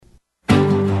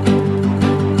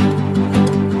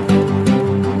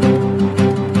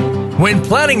When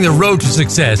planning the road to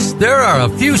success, there are a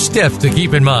few steps to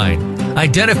keep in mind.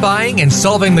 Identifying and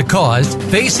solving the cause,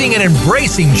 facing and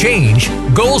embracing change,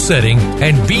 goal setting,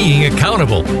 and being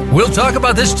accountable. We'll talk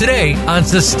about this today on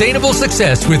Sustainable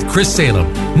Success with Chris Salem.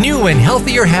 New and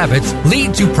healthier habits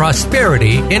lead to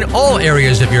prosperity in all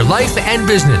areas of your life and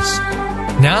business.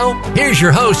 Now, here's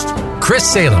your host, Chris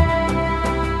Salem.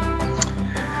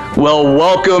 Well,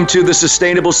 welcome to the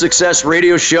Sustainable Success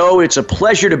Radio Show. It's a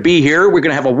pleasure to be here. We're going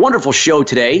to have a wonderful show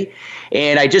today.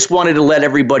 And I just wanted to let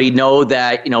everybody know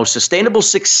that, sustainable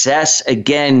success,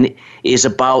 again, is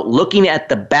about looking at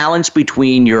the balance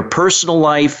between your personal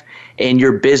life and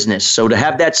your business. So to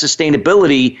have that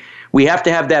sustainability, we have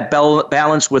to have that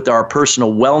balance with our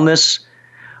personal wellness,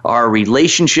 our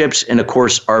relationships, and, of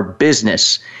course, our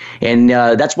business. And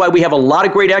that's why we have a lot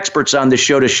of great experts on the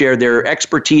show to share their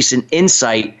expertise and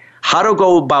insight, how to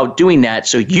go about doing that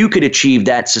so you could achieve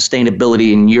that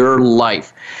sustainability in your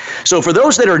life. So for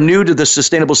those that are new to the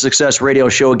Sustainable Success Radio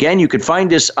Show, again, you can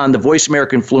find us on the Voice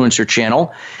America Influencer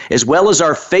channel, as well as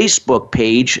our Facebook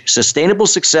page, Sustainable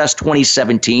Success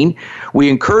 2017. We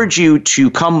encourage you to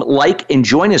come like and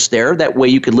join us there. That way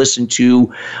you can listen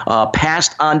to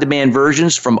past on-demand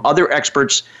versions from other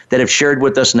experts that have shared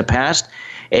with us in the past.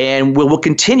 And we'll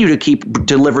continue to keep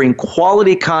delivering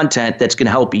quality content that's going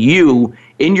to help you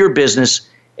in your business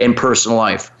and personal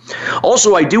life.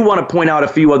 Also, I do want to point out a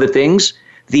few other things.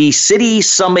 The City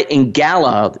Summit and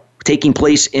Gala taking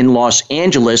place in Los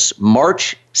Angeles,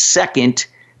 March 2nd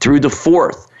through the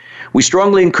 4th. We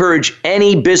strongly encourage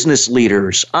any business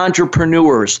leaders,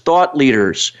 entrepreneurs, thought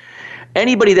leaders,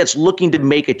 anybody that's looking to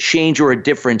make a change or a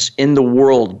difference in the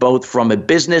world, both from a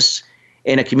business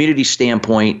and a community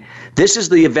standpoint. This is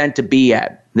the event to be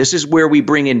at. This is where we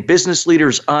bring in business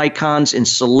leaders, icons, and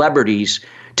celebrities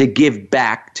to give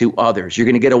back to others. You're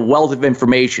going to get a wealth of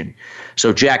information.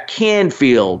 So Jack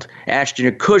Canfield,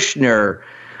 Ashton Kutcher,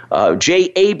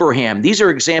 Jay Abraham, these are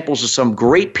examples of some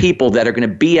great people that are going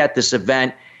to be at this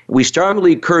event. We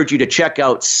strongly encourage you to check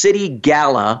out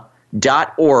citygala.org.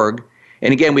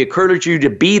 And again, we encourage you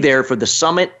to be there for the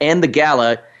summit and the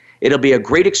gala. It'll be a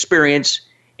great experience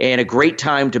and a great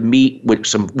time to meet with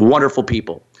some wonderful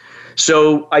people.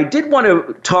 So I did want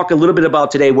to talk a little bit about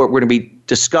today what we're going to be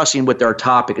discussing with our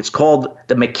topic. It's called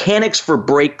The Mechanics for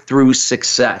Breakthrough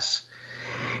Success.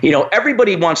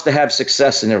 Everybody wants to have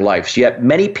success in their lives, yet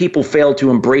many people fail to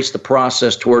embrace the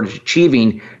process towards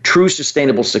achieving true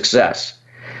sustainable success.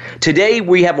 Today,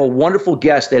 we have a wonderful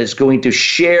guest that is going to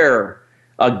share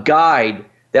a guide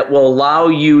that will allow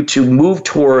you to move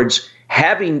towards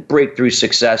having breakthrough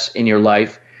success in your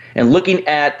life and looking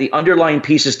at the underlying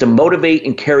pieces to motivate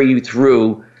and carry you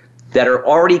through that are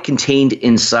already contained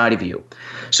inside of you.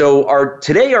 So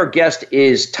today our guest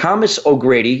is Thomas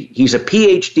O'Grady. He's a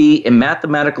PhD in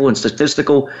mathematical and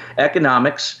statistical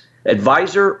economics,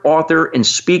 advisor, author, and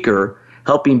speaker,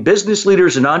 helping business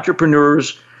leaders and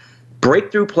entrepreneurs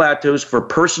break through plateaus for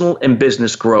personal and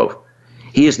business growth.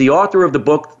 He is the author of the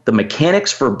book, The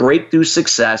Mechanics for Breakthrough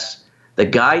Success, The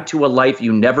Guide to a Life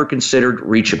You Never Considered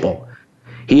Reachable.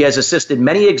 He has assisted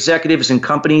many executives and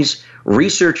companies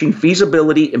researching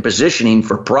feasibility and positioning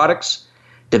for products,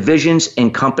 divisions,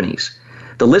 and companies.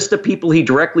 The list of people he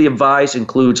directly advised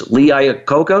includes Lee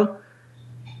Iacocca,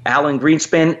 Alan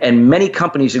Greenspan, and many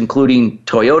companies including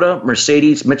Toyota,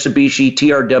 Mercedes, Mitsubishi,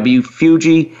 TRW,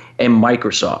 Fuji, and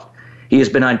Microsoft. He has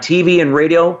been on TV and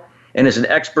radio and is an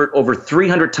expert over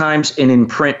 300 times in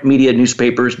print media,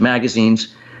 newspapers,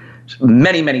 magazines,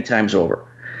 many, many times over.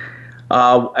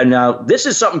 And now this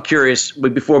is something curious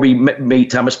before we meet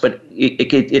Thomas, but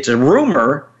it's a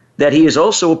rumor that he has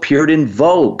also appeared in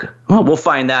Vogue. Well, we'll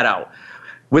find that out.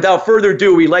 Without further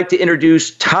ado, we'd like to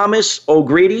introduce Thomas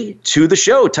O'Grady to the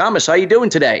show. Thomas, how you doing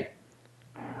today?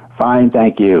 Fine,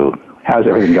 thank you. How's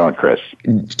everything going, Chris?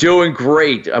 Doing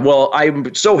great. Well,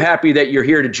 I'm so happy that you're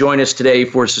here to join us today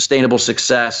for Sustainable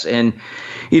Success. And,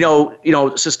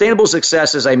 sustainable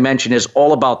success, as I mentioned, is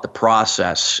all about the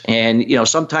process. And,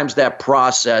 sometimes that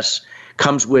process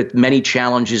comes with many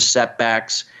challenges,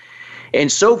 setbacks.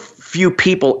 And so few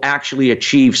people actually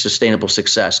achieve sustainable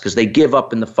success because they give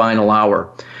up in the final hour.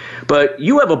 But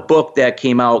you have a book that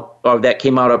came out a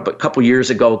couple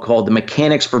years ago called The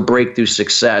Mechanics for Breakthrough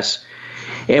Success.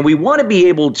 And we want to be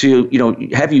able to,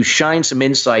 have you shine some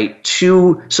insight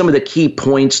to some of the key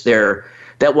points there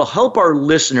that will help our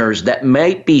listeners that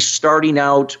might be starting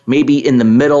out, maybe in the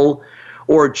middle,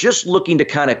 or just looking to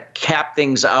kind of cap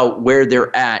things out where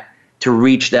they're at to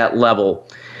reach that level.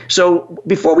 So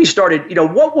before we started,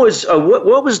 what was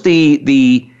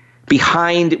the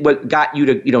behind what got you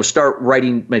to start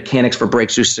writing Mechanics for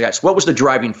Breakthrough Success? What was the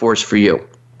driving force for you?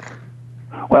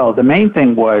 Well, the main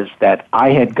thing was that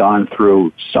I had gone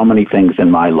through so many things in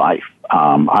my life.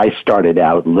 I started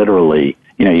out literally,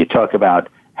 you talk about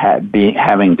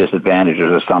having disadvantages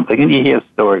or something, and you hear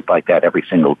stories like that every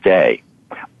single day.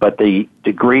 But the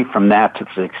degree from that to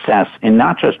success in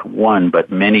not just one,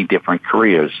 but many different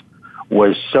careers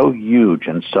was so huge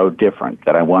and so different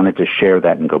that I wanted to share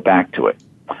that and go back to it.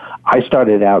 I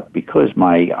started out because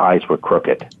my eyes were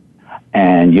crooked.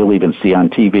 And you'll even see on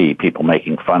TV people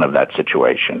making fun of that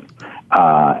situation,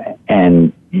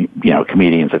 and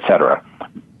comedians, etc.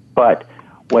 But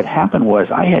what happened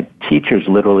was I had teachers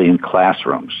literally in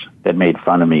classrooms that made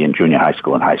fun of me in junior high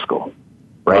school and high school,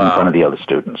 right in front of the other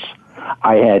students.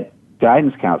 I had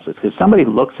guidance counselors, because somebody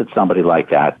looks at somebody like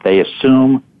that, they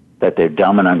assume that they're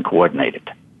dumb and uncoordinated.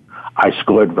 I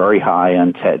scored very high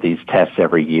on these tests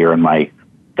every year, and my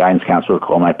guidance counselor would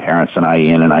call my parents and I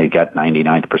in, and I got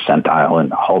 99th percentile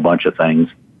and a whole bunch of things.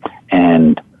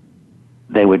 And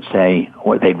they would say,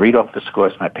 or they'd read off the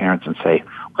scores to my parents and say,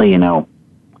 well,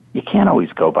 you can't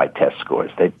always go by test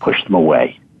scores. They'd push them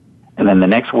away. And then the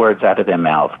next words out of their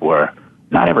mouth were,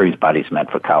 not everybody's meant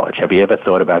for college. Have you ever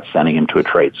thought about sending him to a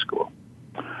trade school?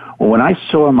 Well, when I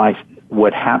saw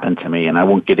what happened to me, and I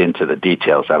won't get into the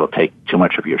details, that'll take too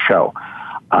much of your show,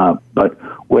 but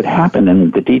what happened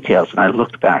in the details, and I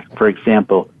looked back, for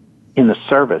example, in the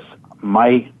service,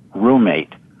 my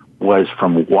roommate was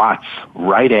from Watts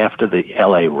right after the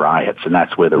LA riots, and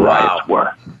that's where the riots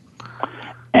were.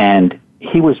 And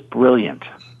he was brilliant.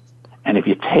 And if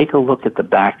you take a look at the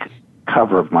back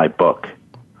cover of my book,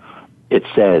 it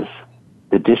says,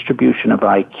 the distribution of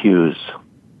IQs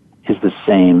is the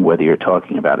same whether you're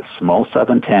talking about a small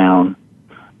southern town,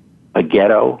 a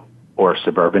ghetto, or a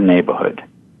suburban neighborhood.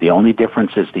 The only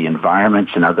difference is the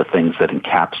environments and other things that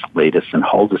encapsulate us and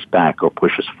hold us back or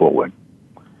push us forward.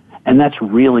 And that's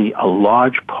really a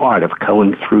large part of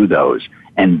going through those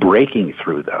and breaking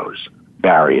through those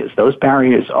barriers. Those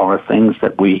barriers are things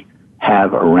that we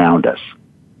have around us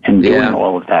and doing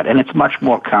all of that. And it's much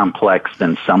more complex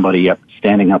than somebody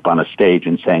standing up on a stage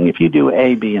and saying, if you do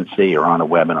A, B, and C, or on a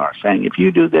webinar, saying, if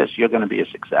you do this, you're going to be a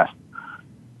success.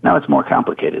 No, it's more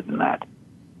complicated than that.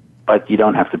 But you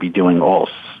don't have to be doing all,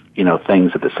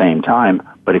 things at the same time.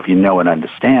 But if you know and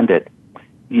understand it,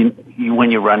 you when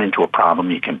you run into a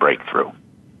problem, you can break through.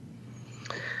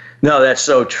 No, that's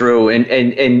so true.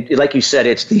 And like you said,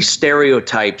 it's these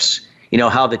stereotypes,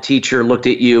 how the teacher looked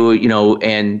at you,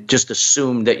 and just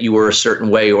assumed that you were a certain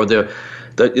way, or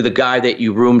the guy that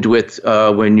you roomed with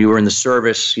when you were in the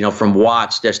service, from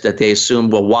Watts, that they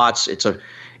assumed, well, Watts,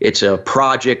 it's a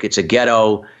project, it's a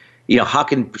ghetto. How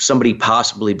can somebody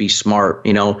possibly be smart,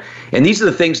 And these are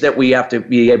the things that we have to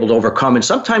be able to overcome. And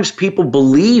sometimes people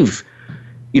believe,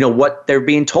 what they're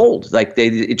being told. Like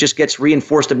it just gets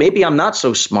reinforced that maybe I'm not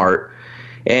so smart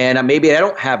and maybe I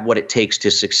don't have what it takes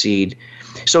to succeed.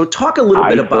 So talk a little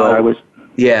bit about.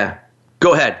 Yeah,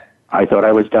 go ahead. I thought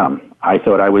I was dumb.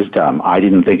 I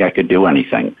didn't think I could do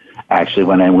anything. Actually,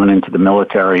 when I went into the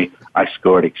military, I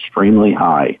scored extremely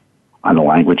high on the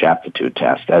language aptitude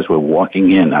test. As we're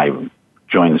walking in, I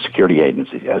joined the security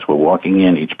agency. As we're walking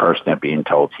in, each person had being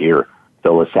told, here,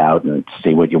 fill this out and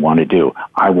see what you want to do.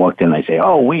 I walked in, they say,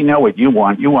 oh, we know what you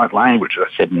want. You want language.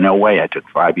 I said, no way. I took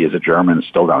 5 years of German and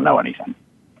still don't know anything.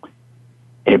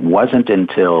 It wasn't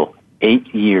until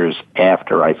 8 years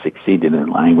after I succeeded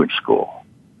in language school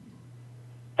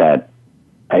that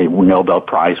a Nobel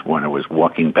Prize winner was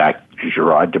walking back,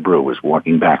 Gerard Debreu was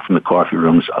walking back from the coffee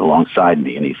rooms alongside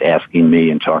me, and he's asking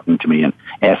me and talking to me and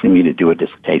asking me to do a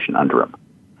dissertation under him.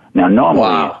 Now,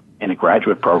 normally, in a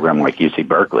graduate program like UC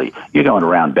Berkeley, you're going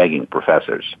around begging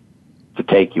professors to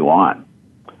take you on.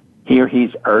 Here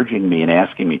he's urging me and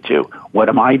asking me to. What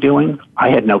am I doing? I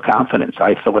had no confidence.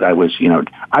 I thought I was,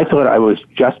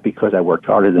 just because I worked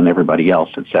harder than everybody else,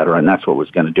 et cetera, and that's what I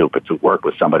was going to do. But to work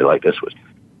with somebody like this was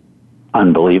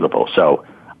unbelievable. So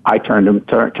I turned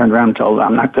around and told him,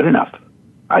 I'm not good enough.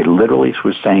 I literally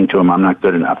was saying to him, I'm not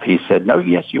good enough. He said, no,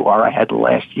 yes, you are. I had the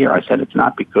last year. I said, it's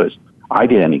not because I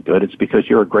did any good. It's because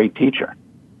you're a great teacher.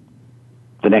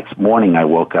 The next morning I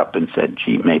woke up and said,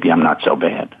 gee, maybe I'm not so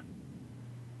bad.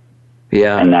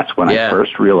 Yeah. And that's when I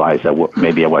first realized that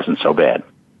maybe I wasn't so bad.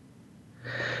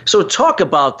 So talk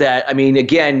about that. I mean,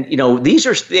 again, these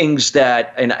are things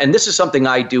that, and this is something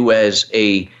I do as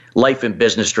a life and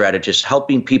business strategist,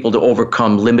 helping people to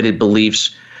overcome limited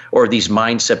beliefs or these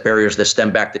mindset barriers that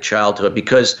stem back to childhood,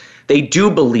 because they do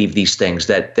believe these things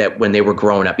that when they were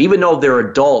growing up, even though they're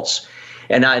adults,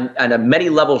 and on many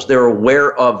levels they're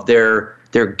aware of their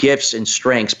gifts and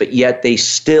strengths, but yet they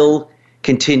still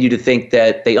continue to think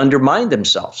that they undermine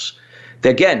themselves.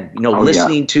 Again,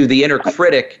 listening to the inner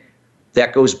critic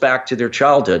that goes back to their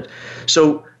childhood.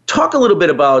 So talk a little bit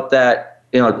about that,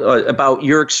 about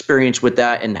your experience with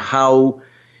that and how,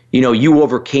 you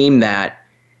overcame that.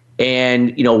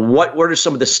 And, what are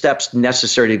some of the steps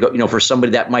necessary to go, for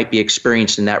somebody that might be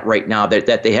experiencing that right now,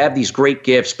 that they have these great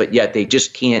gifts, but yet they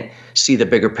just can't see the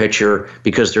bigger picture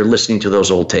because they're listening to those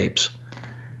old tapes?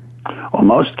 Well,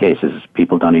 most cases,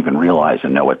 people don't even realize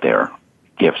and know what their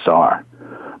gifts are.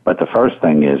 But the first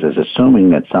thing is assuming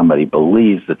that somebody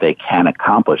believes that they can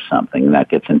accomplish something, and that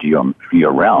gets into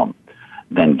your realm,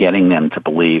 then getting them to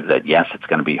believe that, yes, it's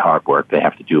going to be hard work, they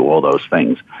have to do all those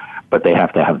things, but they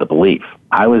have to have the belief.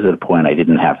 I was at a point I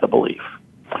didn't have the belief.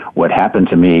 What happened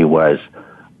to me was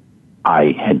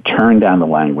I had turned down the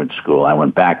language school. I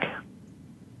went back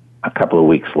a couple of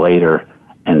weeks later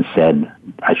and said,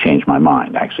 I changed my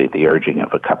mind, actually, at the urging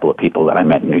of a couple of people that I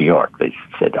met in New York. They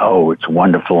said, oh, it's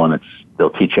wonderful, and they'll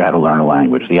teach you how to learn a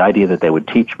language. The idea that they would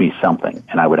teach me something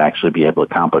and I would actually be able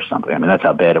to accomplish something, I mean, that's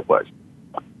how bad it was.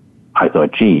 I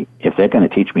thought, gee, if they're going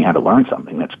to teach me how to learn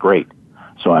something, that's great.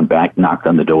 So I'm back, knocked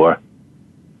on the door.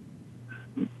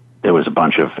 There was a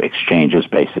bunch of exchanges,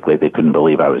 basically. They couldn't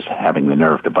believe I was having the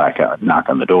nerve to knock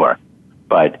on the door.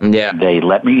 But They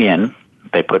let me in.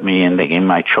 They put me in. They gave me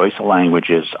my choice of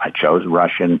languages. I chose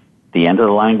Russian. At the end of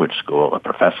the language school, a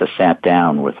professor sat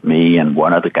down with me and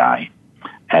one other guy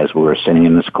as we were sitting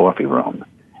in this coffee room.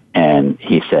 And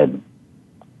he said,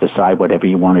 decide whatever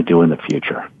you want to do in the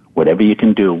future. Whatever you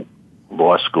can do,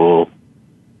 law school,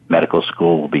 medical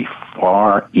school will be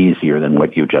far easier than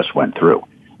what you just went through.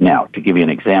 Now, to give you an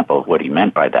example of what he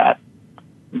meant by that,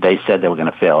 they said they were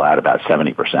going to fail out about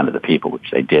 70% of the people,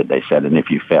 which they did. They said, and if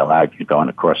you fail out, you're going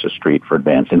across the street for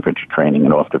advanced infantry training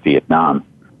and off to Vietnam,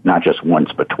 not just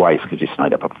once but twice because you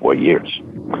signed up for 4 years.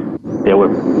 They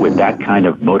were, with that kind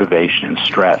of motivation and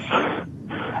stress,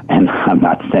 and I'm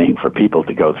not saying for people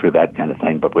to go through that kind of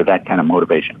thing, but with that kind of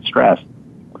motivation and stress,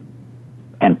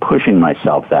 and pushing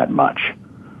myself that much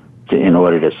in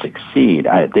order to succeed.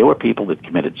 There were people that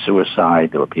committed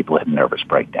suicide. There were people that had nervous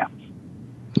breakdowns.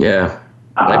 Yeah,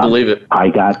 I believe it. I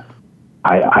got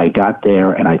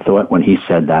there, and I thought when he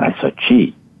said that, I thought,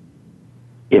 gee,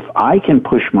 if I can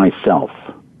push myself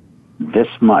this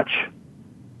much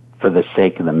for the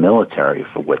sake of the military,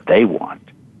 for what they want,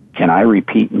 can I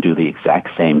repeat and do the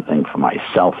exact same thing for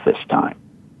myself this time?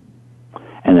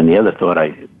 And then the other thought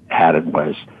I had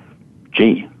was,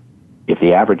 gee, if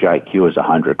the average IQ is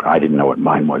 100, I didn't know what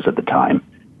mine was at the time,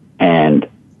 and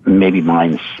maybe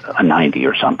mine's a 90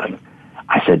 or something.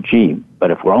 I said, gee,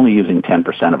 but if we're only using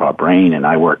 10% of our brain and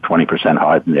I work 20%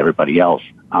 harder than everybody else,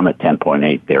 I'm at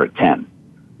 10.8, they're at 10.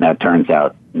 Now, it turns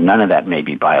out none of that may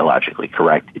be biologically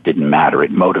correct. It didn't matter.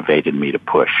 It motivated me to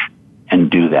push and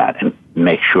do that and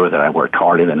make sure that I worked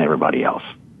harder than everybody else.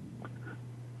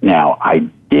 Now, I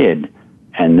did,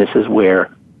 and this is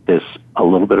where there's a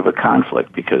little bit of a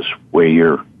conflict, because where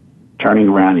you're turning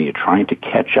around and you're trying to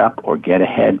catch up or get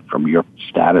ahead from your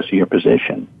status or your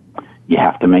position, you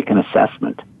have to make an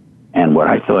assessment. And what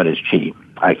I thought is, gee,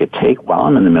 I could take, while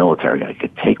I'm in the military, I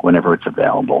could take whenever it's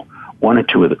available, 1 or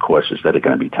 2 of the courses that are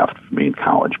going to be tough for me in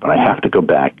college, but I have to go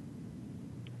back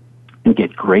and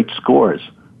get great scores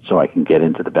so I can get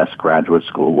into the best graduate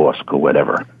school, law school,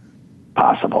 whatever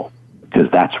possible, because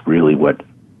that's really what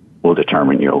will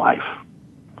determine your life.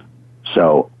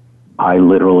 So I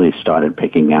literally started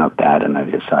picking out that, and I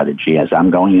decided, gee, as I'm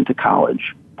going into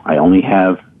college, I only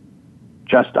have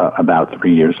just about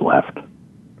 3 years left.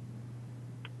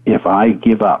 If I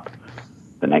give up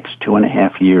the next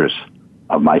 2.5 years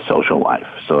of my social life,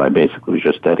 so I basically was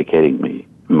just dedicating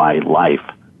my life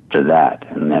to that,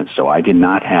 and then so I did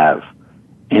not have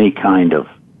any kind of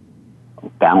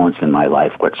balance in my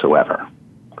life whatsoever.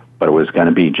 But it was going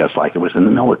to be just like it was in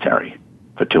the military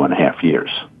for 2.5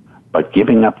 years. But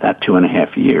giving up that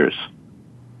 2.5 years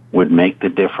would make the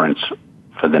difference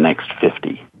for the next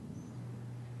 50.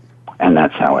 And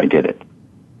that's how I did it.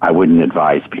 I wouldn't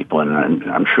advise people, and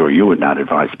I'm sure you would not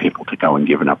advise people to go and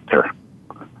give up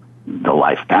the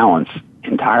life balance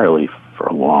entirely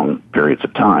for long periods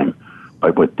of time.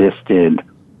 But what this did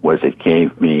was it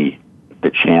gave me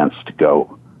the chance to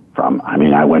go from,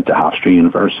 I went to Hofstra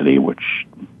University, which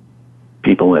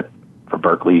people for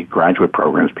Berkeley graduate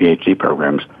programs, PhD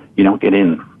programs, you don't get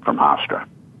in from Hofstra.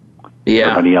 Yeah.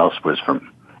 Everybody else was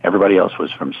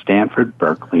from Stanford,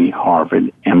 Berkeley,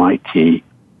 Harvard, MIT,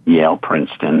 Yale,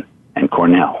 Princeton, and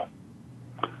Cornell.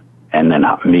 And then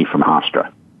me from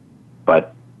Hofstra.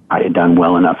 But I had done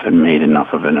well enough and made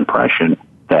enough of an impression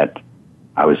that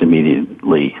I was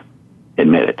immediately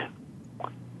admitted.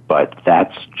 But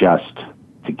that's just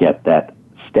to get that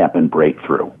step and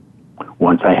breakthrough.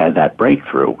 Once I had that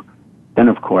breakthrough, then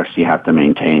of course you have to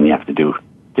maintain, you have to do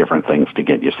different things to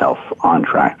get yourself on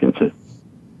track and to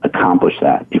accomplish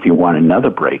that. If you want another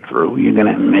breakthrough,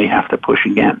 may have to push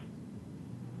again.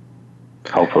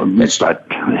 Hopefully, but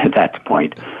at that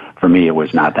point, for me, it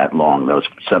was not that long. Those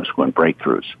subsequent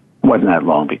breakthroughs it wasn't that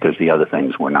long because the other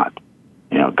things were not,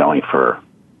 going for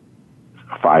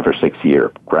 5 or 6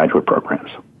 year graduate programs.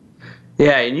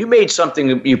 Yeah, and you made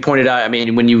something you pointed out. I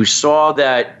mean, when you saw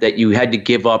that you had to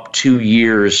give up 2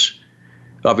 years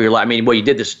of your life. I mean, well, you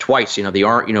did this twice. When you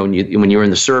were in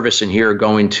the service and here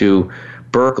going to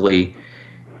Berkeley,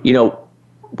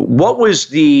 what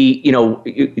was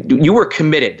you were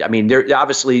committed. I mean,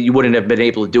 obviously you wouldn't have been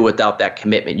able to do without that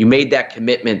commitment. You made that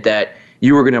commitment that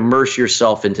you were going to immerse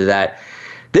yourself into that.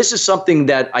 This is something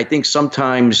that I think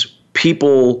sometimes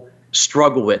people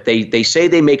struggle with. They say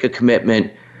they make a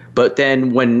commitment, but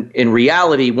then when in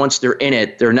reality, once they're in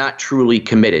it, they're not truly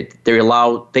committed. They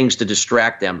allow things to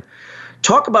distract them.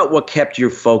 Talk about what kept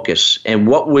your focus and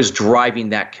what was driving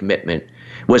that commitment.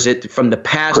 Was it from the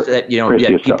past that,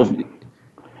 Chris, people...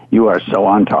 You are so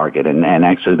on target, and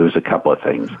actually there was a couple of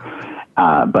things.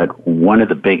 But one of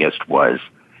the biggest was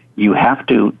you have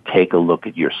to take a look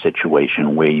at your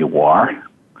situation where you are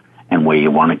and where you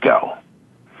want to go.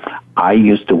 I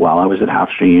used to, while I was at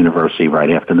Hofstra University right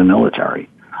after the military,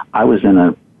 I was in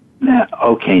a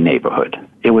okay neighborhood.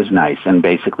 It was nice and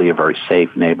basically a very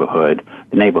safe neighborhood.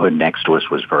 The neighborhood next to us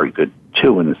was very good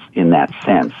too in that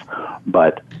sense,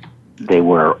 but they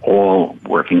were all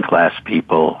working class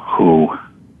people who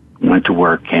went to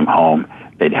work, came home.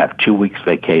 They'd have 2 weeks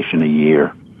vacation a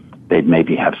year. They'd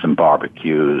maybe have some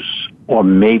barbecues, or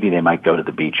maybe they might go to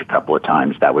the beach a couple of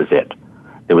times. That was it.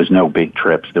 There was no big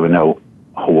trips. There were no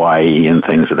Hawaii and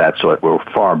things of that sort. Were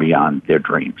far beyond their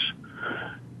dreams.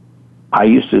 I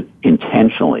used to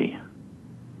intentionally,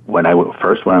 when I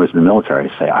was in the military,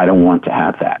 say, I don't want to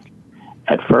have that.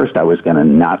 At first, I was going to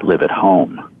not live at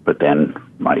home, but then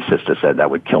my sister said that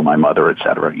would kill my mother, et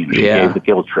cetera. She gave the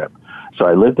guilt trip. So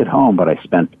I lived at home, but I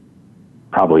spent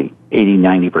probably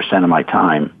 80-90% of my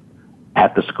time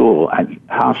at the school, at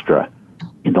Hofstra,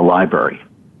 in the library,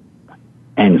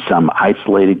 and some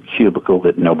isolated cubicle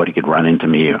that nobody could run into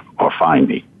me or find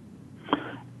me.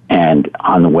 And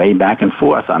on the way back and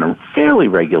forth on a fairly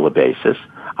regular basis,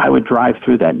 I would drive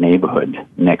through that neighborhood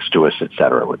next to us, et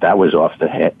cetera. That was off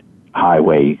the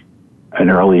highway, an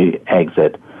early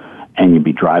exit, and you'd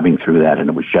be driving through that, and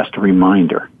it was just a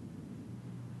reminder.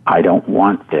 I don't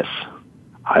want this.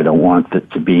 I don't want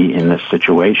it to be in this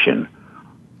situation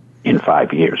in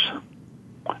 5 years.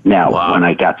 Now, when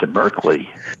I got to Berkeley,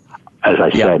 as I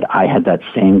said, I had that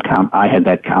I had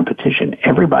that competition.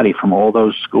 Everybody from all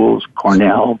those schools,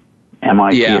 Cornell,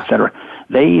 MIT, et cetera,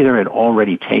 they either had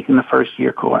already taken the first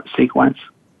year sequence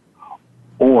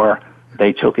or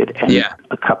they took it and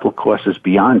a couple of courses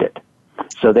beyond it.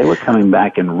 So they were coming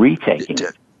back and retaking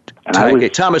it.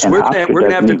 Thomas, we're going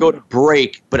to have to go to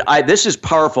break, but this is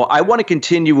powerful. I want to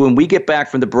continue when we get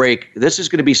back from the break. This is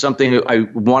going to be something I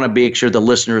want to make sure the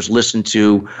listeners listen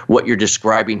to what you're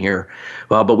describing here.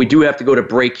 But we do have to go to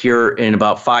break here in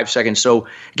about 5 seconds. So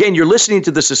again, you're listening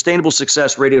to the Sustainable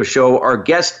Success Radio Show. Our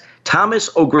guest, Thomas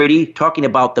O'Grady, talking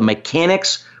about the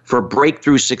mechanics for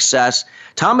breakthrough success.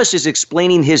 Thomas is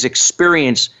explaining his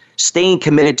experience staying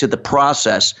committed to the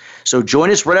process. So join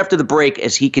us right after the break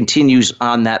as he continues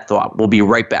on that thought. We'll be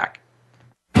right back.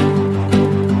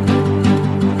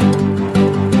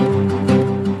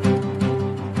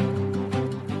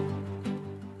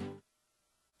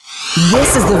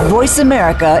 This is the Voice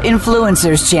America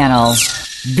Influencers Channel.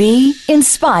 Be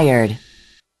inspired.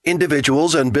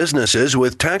 Individuals and businesses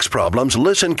with tax problems,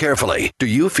 listen carefully. Do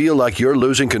you feel like you're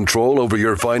losing control over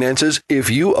your finances?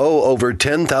 If you owe over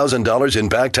 $10,000 in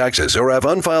back taxes or have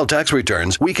unfiled tax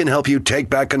returns, we can help you take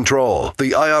back control.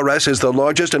 The IRS is the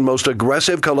largest and most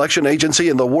aggressive collection agency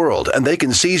in the world, and they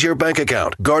can seize your bank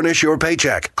account, garnish your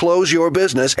paycheck, close your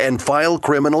business, and file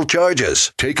criminal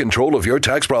charges. Take control of your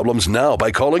tax problems now by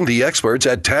calling the experts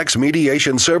at Tax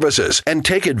Mediation Services and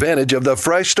take advantage of the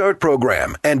Fresh Start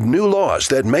program and new laws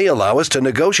that may allow us to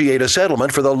negotiate a settlement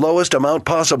for the lowest amount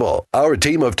possible. Our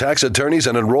team of tax attorneys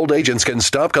and enrolled agents can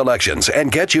stop collections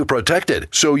and get you protected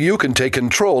so you can take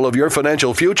control of your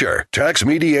financial future. Tax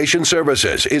Mediation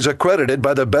Services is accredited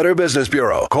by the Better Business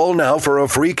Bureau. Call now for a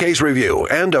free case review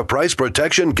and a price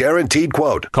protection guaranteed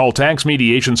quote. Call Tax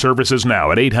Mediation Services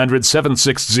now at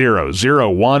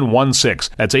 800-760-0116.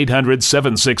 That's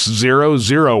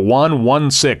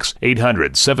 800-760-0116.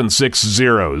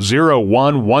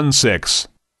 800-760-0116.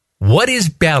 What is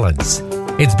balance?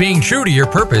 It's being true to your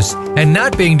purpose and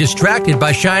not being distracted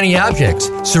by shiny objects,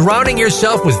 surrounding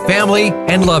yourself with family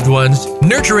and loved ones,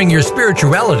 nurturing your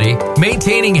spirituality,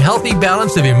 maintaining healthy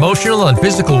balance of emotional and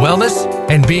physical wellness,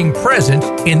 and being present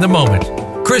in the moment.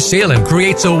 Chris Salem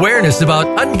creates awareness about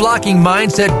unblocking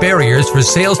mindset barriers for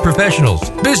sales professionals,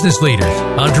 business leaders,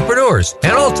 entrepreneurs,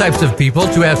 and all types of people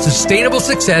to have sustainable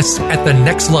success at the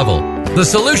next level. The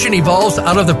solution evolves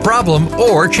out of the problem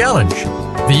or challenge.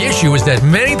 The issue is that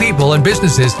many people and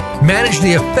businesses manage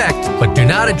the effect but do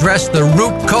not address the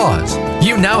root cause.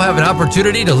 You now have an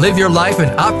opportunity to live your life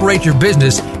and operate your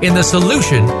business in the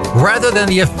solution rather than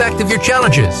the effect of your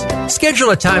challenges.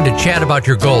 Schedule a time to chat about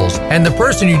your goals and the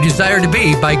person you desire to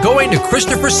be by going to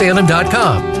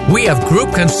ChristopherSalem.com. We have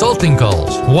group consulting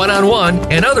calls,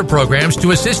 one-on-one, and other programs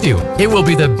to assist you. It will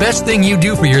be the best thing you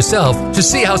do for yourself to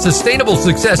see how sustainable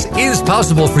success is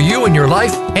possible for you in your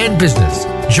life and business.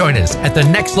 Join us at the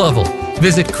next level.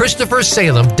 Visit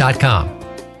ChristopherSalem.com.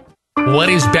 What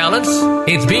is balance?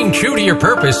 It's being true to your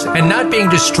purpose and not being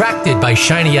distracted by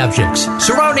shiny objects,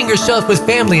 surrounding yourself with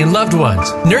family and loved ones,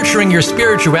 nurturing your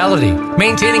spirituality,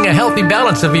 maintaining a healthy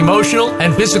balance of emotional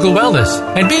and physical wellness,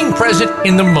 and being present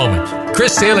in the moment.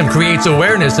 Chris Salem creates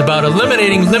awareness about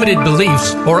eliminating limited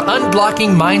beliefs or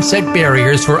unblocking mindset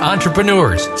barriers for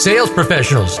entrepreneurs, sales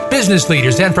professionals, business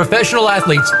leaders, and professional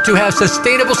athletes to have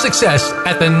sustainable success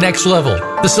at the next level.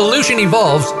 The solution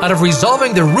evolves out of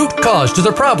resolving the root cause to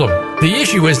the problem. The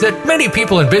issue is that many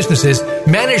people and businesses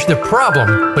manage the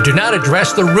problem but do not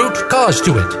address the root cause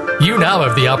to it. You now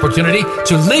have the opportunity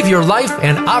to live your life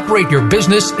and operate your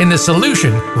business in the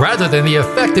solution rather than the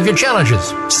effect of your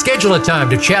challenges. Schedule a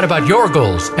time to chat about your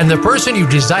goals and the person you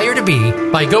desire to be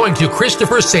by going to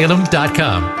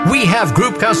ChristopherSalem.com. We have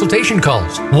group consultation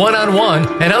calls,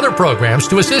 one-on-one, and other programs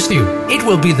to assist you. It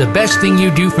will be the best thing you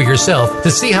do for yourself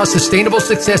to see how sustainable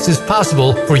success is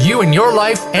possible for you in your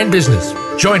life and business.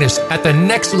 Join us at the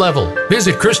next level.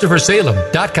 Visit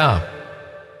ChristopherSalem.com.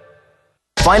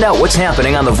 Find out what's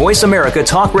happening on the Voice America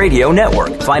Talk Radio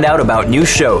Network. Find out about new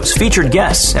shows, featured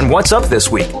guests, and what's up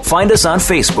this week. Find us on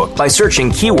Facebook by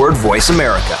searching keyword Voice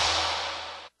America.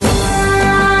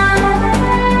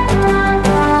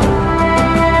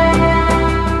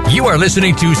 You are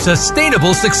listening to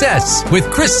Sustainable Success with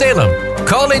Chris Salem.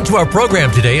 Call into our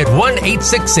program today at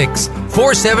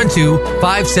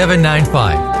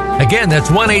 1-866-472-5795. Again, that's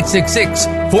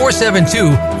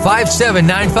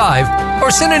 1-866-472-5795. Or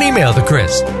send an email to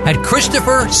Chris at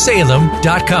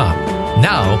ChristopherSalem.com.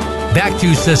 Now, back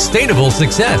to Sustainable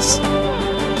Success.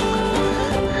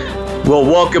 Well,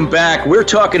 welcome back. We're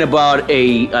talking about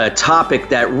a topic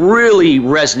that really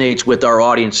resonates with our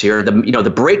audience here.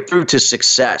 The breakthrough to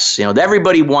success.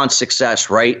 Everybody wants success,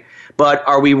 right? But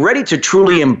are we ready to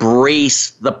truly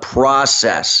embrace the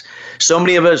process? So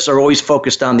many of us are always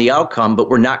focused on the outcome,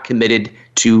 but we're not committed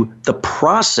to the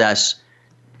process.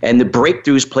 And the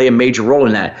breakthroughs play a major role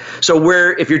in that. So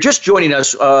if you're just joining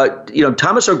us,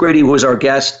 Thomas O'Grady, who is our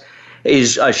guest,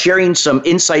 is sharing some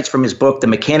insights from his book, The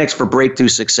Mechanics for Breakthrough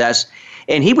Success.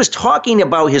 And he was talking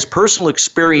about his personal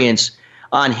experience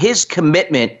on his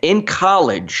commitment in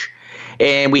college.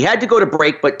 And we had to go to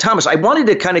break. But Thomas, I wanted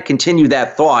to kind of continue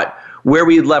that thought where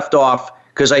we left off,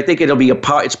 because I think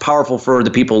it's powerful for the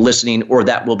people listening or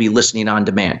that will be listening on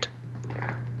demand.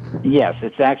 Yes,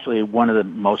 it's actually one of the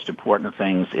most important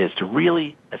things is to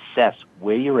really assess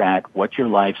where you're at, what your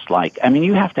life's like. I mean,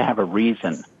 you have to have a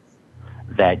reason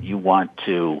that you want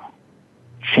to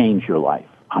change your life.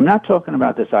 I'm not talking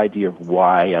about this idea of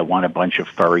why I want a bunch of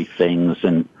furry things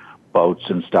and boats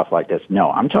and stuff like this.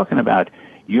 No, I'm talking about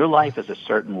your life is a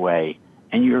certain way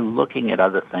and you're looking at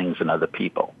other things and other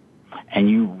people and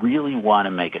you really want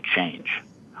to make a change.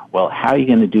 Well, how are you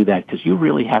going to do that? Because you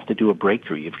really have to do a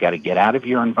breakthrough. You've got to get out of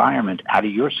your environment, out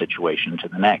of your situation to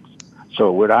the next. So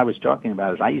what I was talking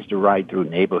about is I used to ride through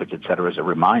neighborhoods, et cetera, as a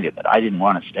reminder that I didn't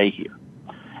want to stay here.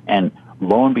 And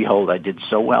lo and behold, I did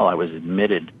so well, I was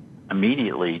admitted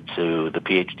immediately to the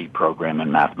PhD program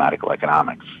in mathematical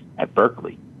economics at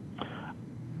Berkeley.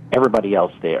 Everybody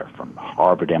else there, from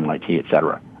Harvard, MIT, et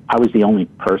cetera, I was the only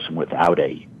person without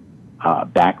a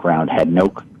background, had no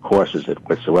courses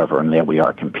whatsoever, and there we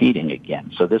are competing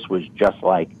again. So this was just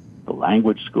like the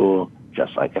language school,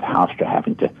 just like at Hofstra,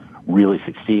 having to really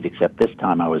succeed, except this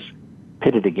time I was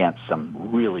pitted against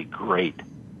some really great,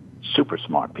 super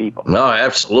smart people. No,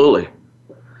 absolutely.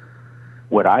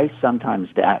 What I sometimes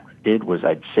did was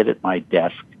I'd sit at my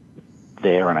desk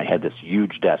there, and I had this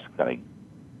huge desk that I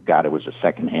got. It was a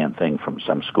secondhand thing from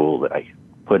some school that I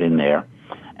put in there,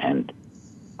 and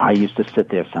I used to sit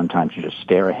there sometimes and just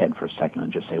stare ahead for a second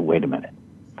and just say, wait a minute,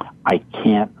 I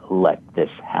can't let this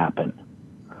happen.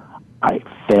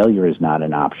 Failure is not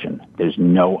an option. There's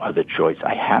no other choice.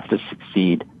 I have to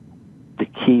succeed. The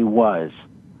key was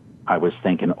I was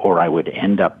thinking, or I would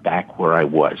end up back where I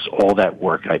was, all that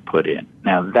work I put in.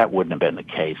 Now, that wouldn't have been the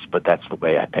case, but that's the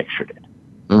way I pictured it.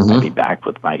 Mm-hmm. I'd be back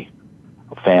with my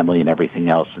family and everything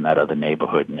else in that other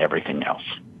neighborhood and everything else.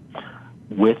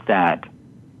 With that,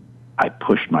 I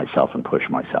pushed myself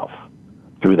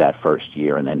through that first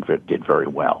year and then did very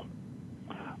well.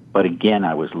 But again,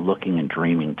 I was looking and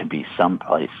dreaming to be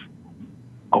someplace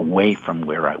away from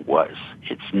where I was.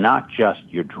 It's not just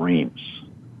your dreams.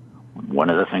 One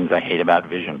of the things I hate about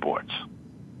vision boards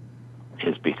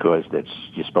is because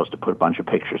you're supposed to put a bunch of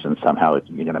pictures and somehow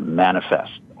you're going to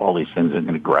manifest. All these things are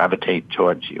going to gravitate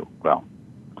towards you. Well,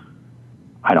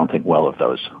 I don't think well of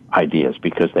those ideas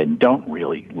because they don't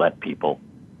really let people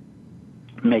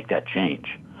make that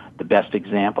change. The best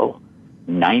example,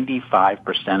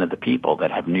 95% of the people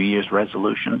that have New Year's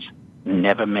resolutions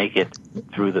never make it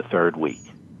through the third week.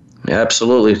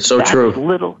 Absolutely. It's so true.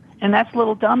 That's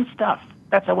little dumb stuff.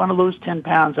 That's, I want to lose 10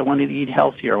 pounds. I want to eat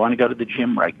healthier. I want to go to the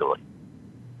gym regularly.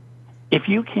 If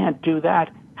you can't do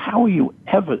that, how are you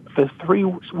ever, for 3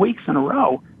 weeks in a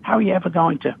row, how are you ever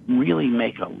going to really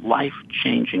make a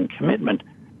life-changing commitment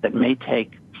that may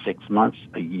take 6 months,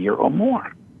 a year, or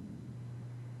more?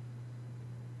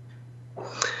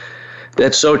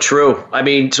 That's so true. I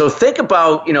mean, so think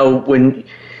about, when,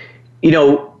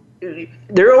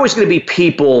 there are always going to be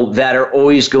people that are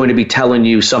always going to be telling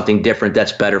you something different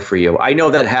that's better for you. I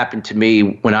know that happened to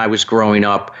me when I was growing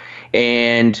up.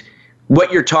 And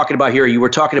what you're talking about here, you were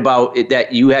talking about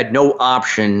that you had no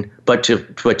option but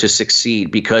to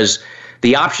succeed, because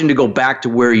the option to go back to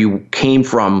where you came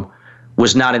from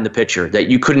was not in the picture, that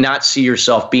you could not see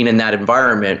yourself being in that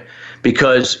environment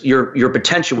because your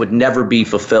potential would never be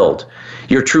fulfilled.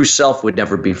 Your true self would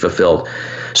never be fulfilled.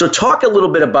 So talk a little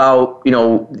bit about,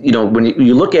 when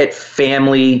you look at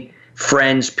family,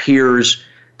 friends, peers,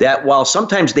 that while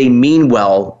sometimes they mean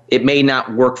well, it may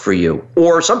not work for you.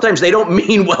 Or sometimes they don't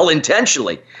mean well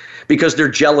intentionally because they're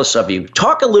jealous of you.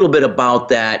 Talk a little bit about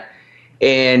that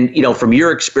and, from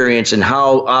your experience and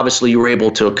how obviously you were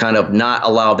able to kind of not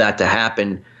allow that to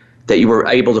happen, that you were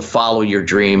able to follow your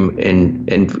dream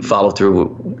and follow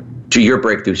through to your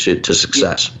breakthrough to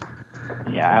success.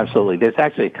 Yeah, absolutely. There's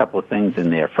actually a couple of things in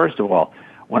there. First of all,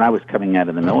 when I was coming out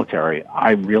of the military,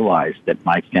 I realized that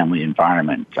my family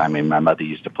environment, I mean, my mother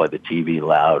used to play the TV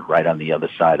loud right on the other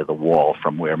side of the wall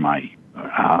from where my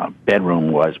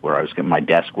bedroom was, where my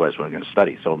desk was when I was going to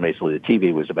study. So basically the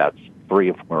TV was about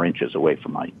 3 or 4 inches away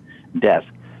from my desk.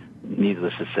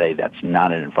 Needless to say, that's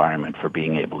not an environment for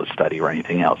being able to study or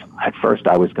anything else. At first,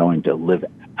 I was going to live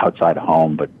outside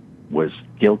home, but was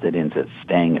guilted into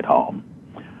staying at home.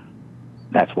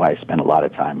 That's why I spent a lot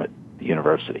of time at the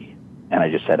university. And I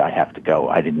just said, I have to go.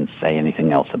 I didn't say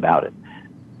anything else about it.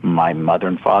 My mother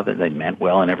and father, they meant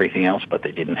well and everything else, but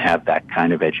they didn't have that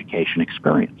kind of education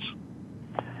experience.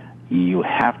 You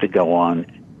have to go on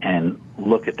and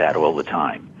look at that all the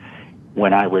time.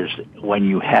 When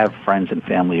you have friends and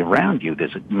family around you,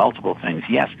 there's multiple things.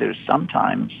 Yes, there's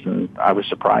sometimes, and I was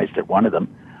surprised at one of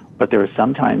them, but there are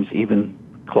sometimes even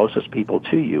closest people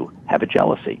to you have a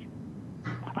jealousy.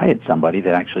 I had somebody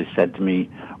that actually said to me,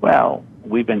 well,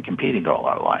 we've been competing all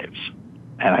our lives.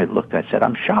 And I said,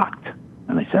 I'm shocked.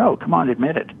 And they said, oh, come on,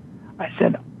 admit it. I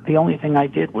said, the only thing I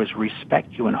did was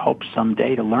respect you and hope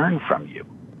someday to learn from you.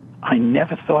 I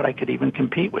never thought I could even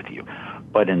compete with you.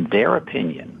 But in their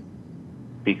opinion,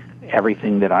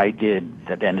 everything that I did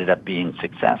that ended up being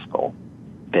successful,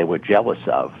 they were jealous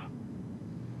of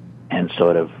and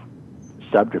sort of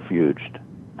subterfuged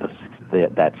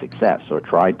that success, or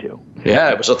tried to.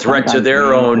 Yeah, it was a threat to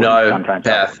their own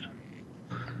path.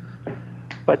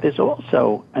 But there's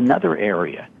also another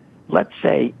area. Let's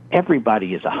say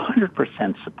everybody is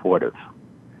 100% supportive,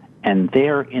 and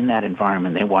they're in that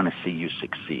environment, they want to see you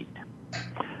succeed.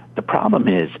 The problem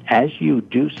is, as you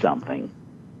do something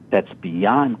that's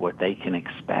beyond what they can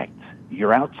expect,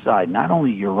 you're outside not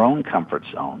only your own comfort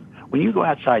zone. When you go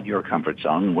outside your comfort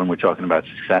zone, when we're talking about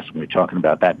success, when we're talking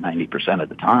about that 90% of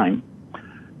the time,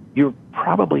 you're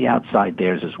probably outside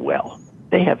theirs as well.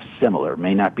 They have similar,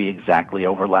 may not be exactly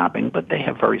overlapping, but they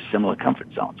have very similar comfort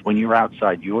zones. When you're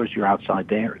outside yours, you're outside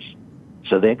theirs.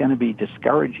 So they're going to be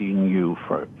discouraging you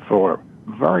for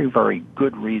very, very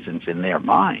good reasons in their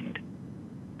mind,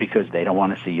 because they don't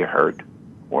want to see you hurt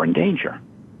or in danger.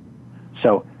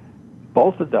 So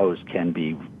both of those can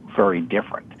be very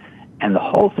different. And the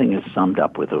whole thing is summed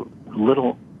up with a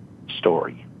little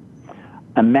story.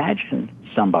 Imagine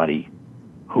somebody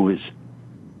who is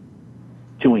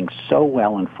doing so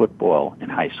well in football in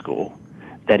high school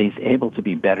that he's able to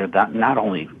be better not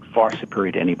only far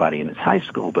superior to anybody in his high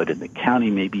school, but in the county,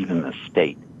 maybe even the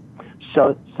state,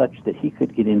 such that he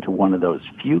could get into one of those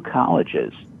few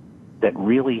colleges that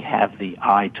really have the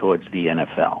eye towards the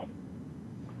NFL.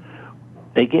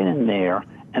 They get in there,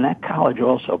 and that college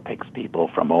also picks people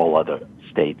from all other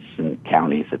states and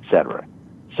counties, etc.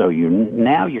 So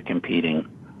you're competing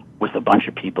with a bunch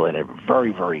of people at a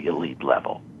very, very elite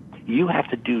level. You have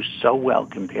to do so well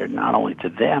compared not only to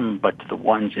them, but to the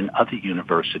ones in other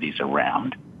universities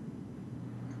around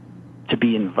to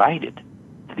be invited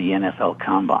to the NFL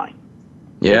Combine.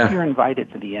 Yeah. If you're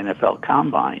invited to the NFL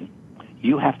Combine,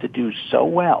 you have to do so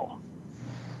well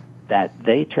that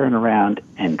they turn around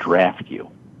and draft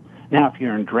you. Now, if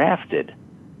you're drafted,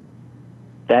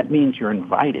 that means you're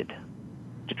invited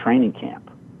to training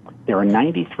camp. There are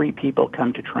 93 people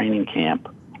come to training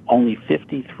camp. Only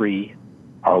 53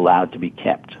 are allowed to be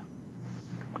kept.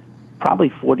 Probably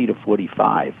 40 to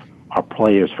 45 are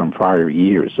players from prior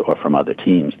years or from other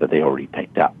teams that they already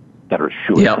picked up that are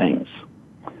sure things.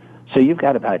 So you've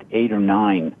got about 8 or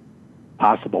 9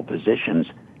 possible positions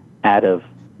out of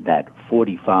that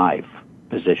 45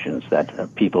 positions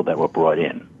that people that were brought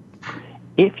in.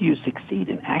 If you succeed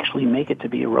and actually make it to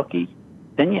be a rookie,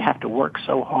 then you have to work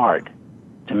so hard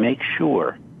to make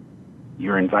sure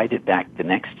you're invited back the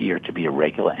next year to be a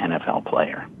regular NFL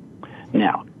player.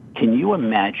 Now, can you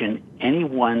imagine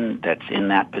anyone that's in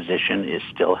that position is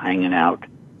still hanging out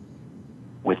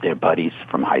with their buddies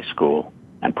from high school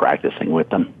and practicing with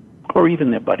them, or even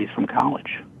their buddies from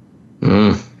college?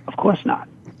 Of course not.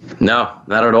 No,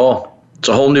 not at all. It's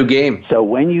a whole new game. So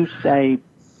when you say,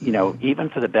 even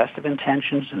for the best of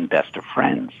intentions and best of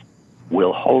friends,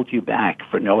 will hold you back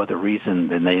for no other reason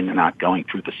than they're not going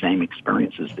through the same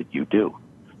experiences that you do.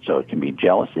 So it can be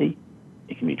jealousy,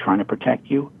 it can be trying to protect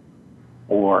you,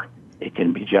 or it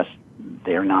can be just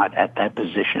they're not at that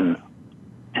position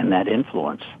and that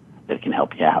influence that can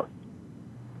help you out.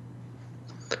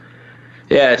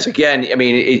 Yeah, it's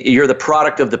you're the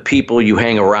product of the people you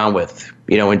hang around with,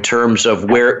 in terms of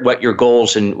what your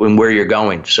goals and where you're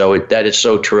going. So that is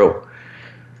so true.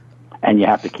 And you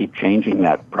have to keep changing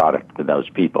that product to those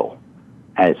people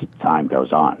as time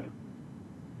goes on.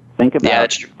 Think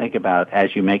about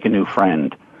as you make a new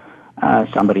friend,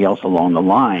 somebody else along the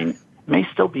line may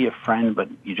still be a friend, but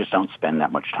you just don't spend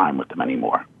that much time with them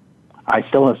anymore. I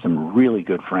still have some really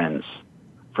good friends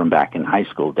from back in high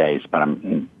school days, but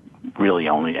I'm really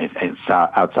only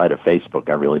outside of Facebook.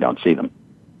 I really don't see them.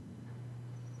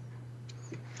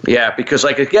 Yeah, because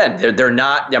again, they're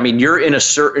not. You're in a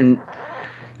certain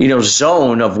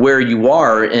zone of where you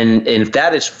are, and if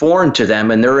that is foreign to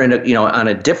them, and they're in on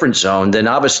a different zone, then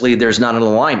obviously there's not an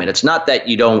alignment. It's not that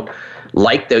you don't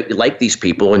like these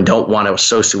people and don't want to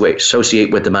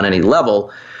associate with them on any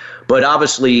level, but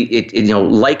obviously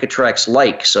like attracts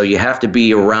like. So you have to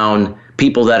be around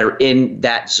people that are in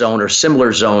that zone or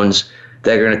similar zones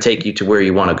that are going to take you to where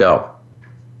you want to go.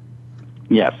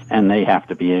 Yes, and they have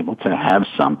to be able to have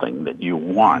something that you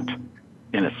want,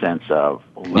 in a sense of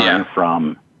learn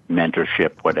from,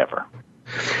 mentorship, whatever.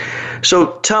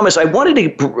 So, Thomas, I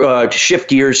wanted to shift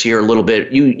gears here a little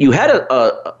bit. You had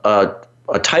a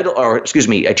title, or excuse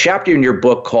me, a chapter in your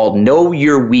book called "Know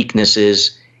Your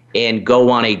Weaknesses and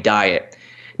Go on a Diet."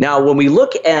 Now, when we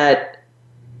look at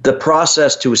the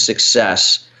process to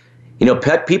success,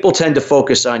 people tend to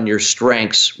focus on your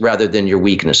strengths rather than your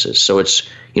weaknesses. So it's,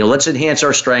 let's enhance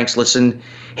our strengths, let's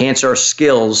enhance our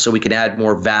skills so we can add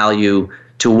more value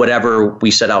to whatever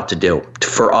we set out to do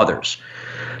for others.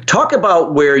 Talk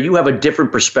about where you have a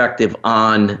different perspective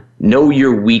on know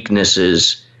your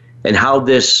weaknesses and how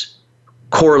this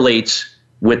correlates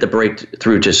with the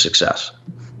breakthrough to success.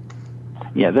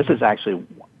 Yeah, this is actually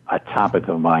a topic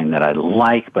of mine that I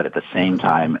like, but at the same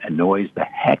time annoys the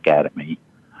heck out of me,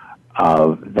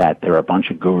 of that there are a bunch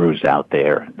of gurus out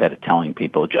there that are telling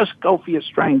people, just go for your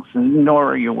strengths and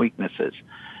ignore your weaknesses.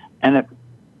 And it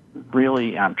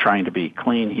really, I'm trying to be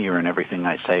clean here in everything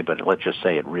I say, but let's just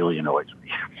say it really annoys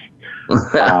me.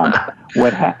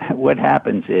 What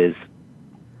happens is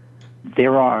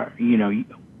there are,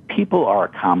 people are a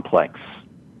complex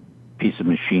piece of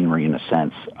machinery in a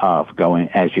sense of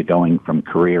as you're going from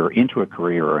career into a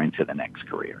career or into the next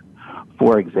career.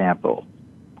 For example,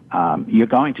 you're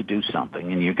going to do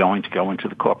something and you're going to go into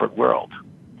the corporate world.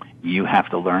 You have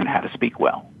to learn how to speak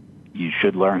well. You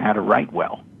should learn how to write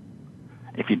well.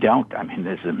 If you don't,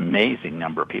 there's an amazing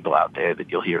number of people out there that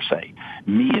you'll hear say,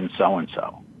 me and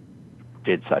so-and-so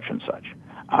did such and such.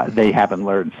 They haven't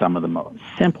learned some of the most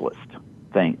simplest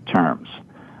terms.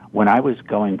 When I was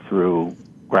going through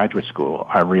graduate school,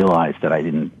 I realized that I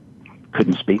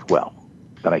couldn't speak well,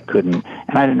 that I couldn't,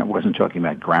 and I wasn't talking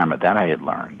about grammar, that I had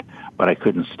learned, but I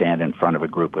couldn't stand in front of a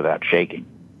group without shaking.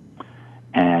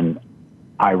 And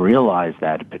I realized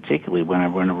that particularly when I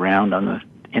went around on the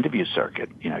interview circuit,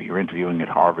 you're interviewing at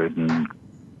Harvard and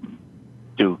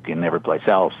Duke and every place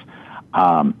else,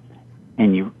 and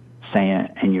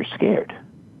you're scared.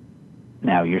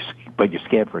 Now but you're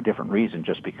scared for a different reason,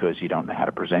 just because you don't know how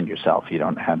to present yourself, you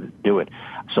don't know how to do it.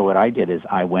 So what I did is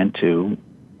I went to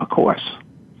a course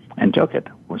and took it.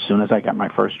 As soon as I got my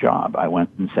first job, I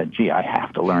went and said, "Gee, I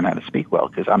have to learn how to speak well,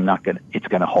 because it's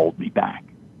going to hold me back."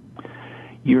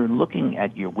 You're looking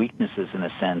at your weaknesses in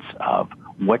a sense of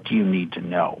what do you need to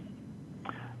know.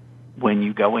 When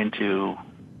you go into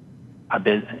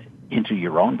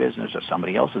your own business or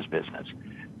somebody else's business,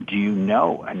 do you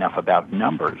know enough about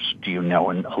numbers? Do you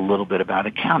know a little bit about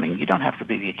accounting? You don't have to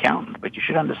be the accountant, but you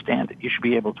should understand it. You should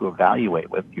be able to evaluate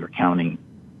what your accountant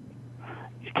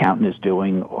is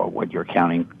doing, or what your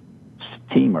accounting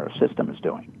team or system is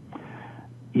doing.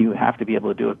 You have to be able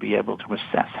to do it, be able to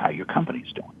assess how your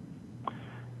company's doing.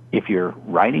 If you're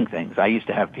writing things, I used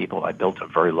to have people, I built a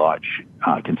very large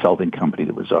consulting company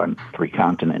that was on 3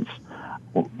 continents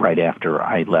right after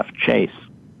I left Chase.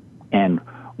 And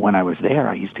when I was there,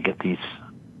 I used to get these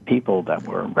people that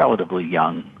were relatively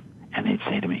young, and they'd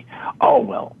say to me, "Oh,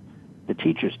 well, the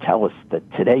teachers tell us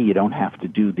that today you don't have to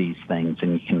do these things,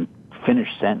 and you can finish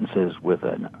sentences with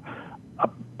a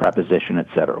preposition,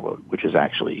 etc., which is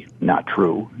actually not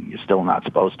true. You're still not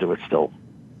supposed to. It's still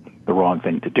the wrong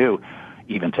thing to do,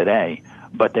 even today."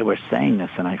 But they were saying this,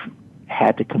 and I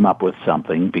had to come up with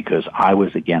something because I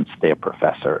was against their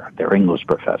professor, their English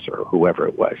professor, or whoever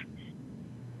it was.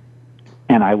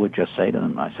 And I would just say to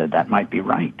them, I said, "That might be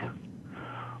right.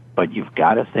 But you've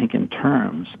got to think in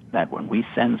terms that when we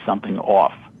send something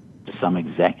off to some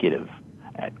executive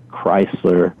at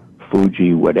Chrysler,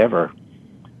 Fuji, whatever,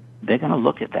 they're going to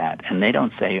look at that, and they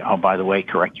don't say, 'Oh, by the way,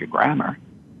 correct your grammar.'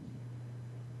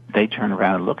 They turn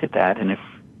around and look at that, and if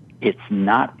it's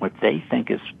not what they think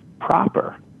is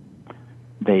proper,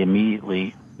 they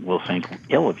immediately will think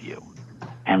ill of you.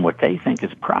 And what they think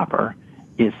is proper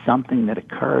is something that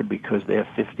occurred because they're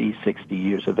 50, 60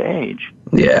 years of age,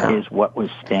 is what was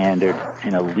standard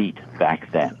and elite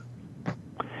back then.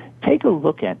 Take a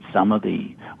look at some of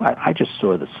I just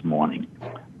saw this morning,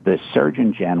 the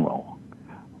Surgeon General,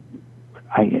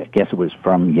 I guess it was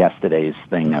from yesterday's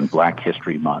thing on Black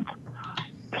History Month.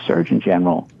 The Surgeon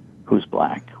General, who's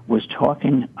black, was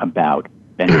talking about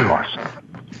Ben Carson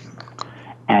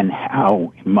and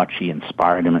how much he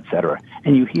inspired him, etc.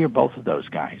 And you hear both of those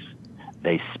guys.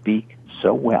 They speak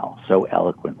so well, so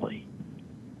eloquently.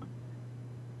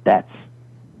 That's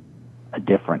a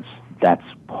difference. That's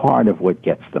part of what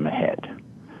gets them ahead.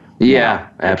 Yeah,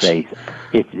 absolutely.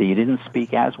 If you didn't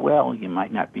speak as well, you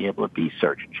might not be able to be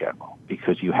Surgeon General,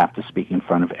 because you have to speak in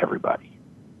front of everybody.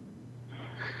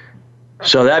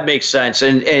 So that makes sense.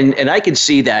 And I can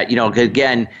see that,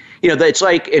 again, it's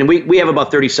like, and we have about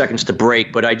 30 seconds to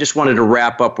break, but I just wanted to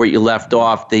wrap up where you left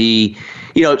off.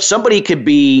 Somebody could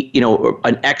be,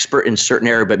 an expert in a certain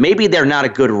area, but maybe they're not a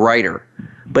good writer.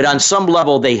 But on some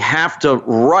level, they have to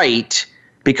write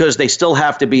because they still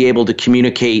have to be able to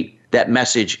communicate that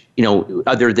message,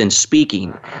 other than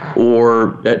speaking,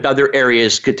 or other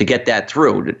areas to get that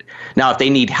through. Now, if they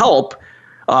need help,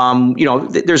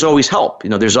 there's always help.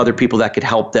 There's other people that could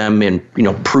help them and,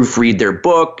 proofread their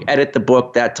book, edit the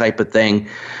book, that type of thing.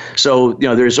 So,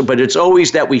 but it's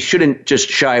always that we shouldn't just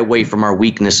shy away from our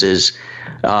weaknesses,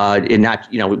 and not,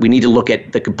 we need to look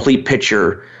at the complete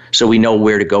picture so we know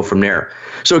where to go from there.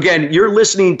 So again, you're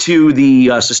listening to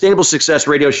the Sustainable Success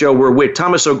Radio Show. We're with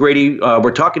Thomas O'Grady.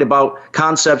 We're talking about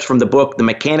concepts from the book, The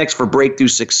Mechanics for Breakthrough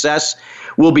Success.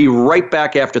 We'll be right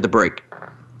back after the break.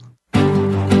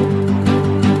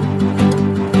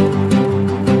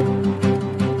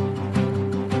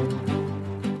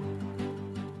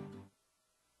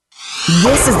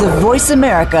 This is the Voice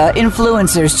America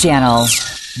Influencers Channel.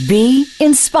 Be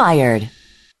inspired.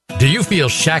 Do you feel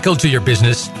shackled to your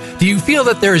business? Do you feel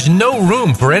that there is no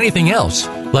room for anything else,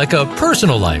 like a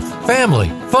personal life, family,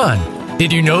 fun?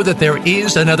 Did you know that there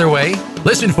is another way?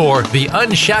 Listen for The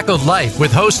Unshackled Life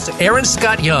with hosts Aaron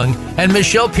Scott Young and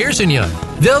Michelle Pearson Young.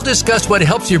 They'll discuss what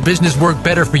helps your business work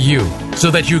better for you so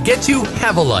that you get to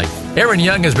have a life. Aaron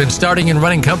Young has been starting and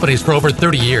running companies for over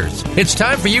 30 years. It's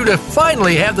time for you to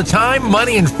finally have the time,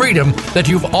 money, and freedom that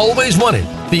you've always wanted.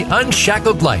 The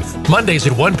Unshackled Life, Mondays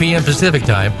at 1 p.m. Pacific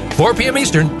Time, 4 p.m.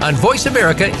 Eastern on Voice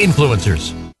America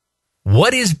Influencers.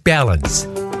 What is balance?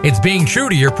 It's being true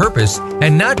to your purpose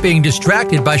and not being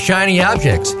distracted by shiny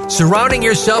objects, surrounding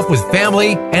yourself with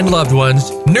family and loved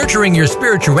ones, nurturing your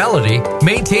spirituality,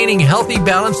 maintaining healthy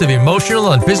balance of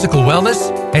emotional and physical wellness,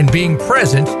 and being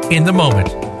present in the moment.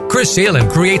 Chris Salem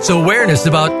creates awareness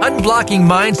about unblocking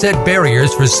mindset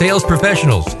barriers for sales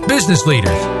professionals, business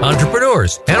leaders,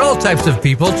 entrepreneurs, and all types of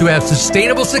people to have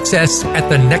sustainable success at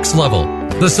the next level.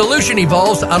 The solution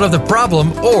evolves out of the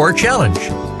problem or challenge.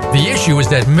 The issue is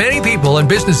that many people and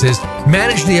businesses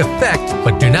manage the effect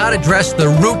but do not address the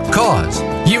root cause.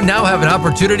 You now have an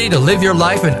opportunity to live your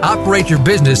life and operate your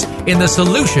business in the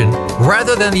solution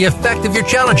rather than the effect of your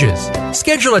challenges.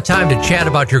 Schedule a time to chat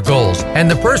about your goals and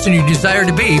the person you desire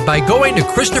to be by going to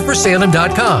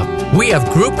ChristopherSalem.com. We have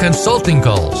group consulting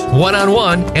calls,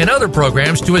 one-on-one, and other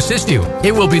programs to assist you.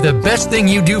 It will be the best thing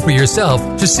you do for yourself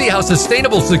to see how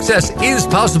sustainable success is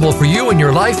possible for you in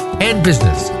your life and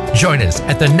business. Join us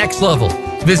at the next level.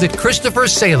 Visit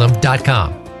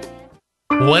ChristopherSalem.com.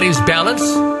 What is balance?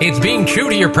 It's being true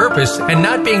to your purpose and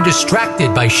not being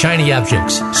distracted by shiny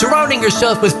objects. Surrounding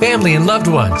yourself with family and loved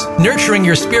ones. Nurturing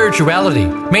your spirituality.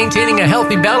 Maintaining a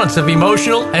healthy balance of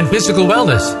emotional and physical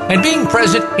wellness. And being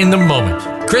present in the moment.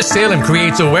 Chris Salem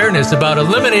creates awareness about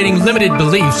eliminating limited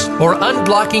beliefs or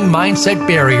unblocking mindset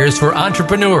barriers for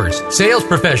entrepreneurs, sales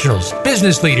professionals,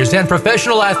 business leaders, and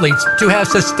professional athletes to have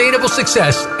sustainable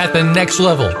success at the next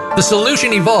level. The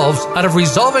solution evolves out of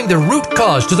resolving the root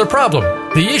cause to the problem.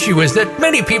 The issue is that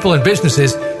many people and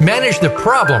businesses manage the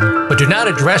problem but do not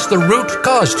address the root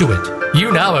cause to it. You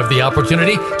now have the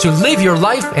opportunity to live your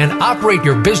life and operate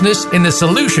your business in the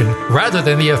solution rather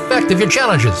than the effect of your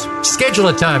challenges. Schedule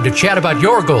a time to chat about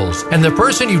your goals and the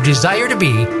person you desire to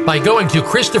be by going to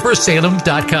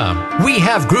ChristopherSalem.com. We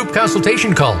have group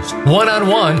consultation calls,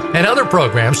 one-on-one, and other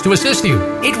programs to assist you.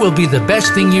 It will be the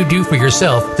best thing you do for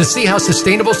yourself to see how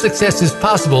sustainable success is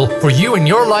possible for you in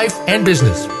your life and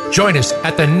business. Join us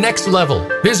at the next level.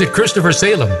 Visit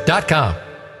ChristopherSalem.com.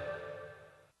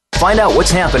 Find out what's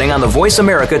happening on the Voice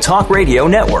America Talk Radio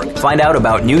Network. Find out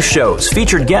about new shows,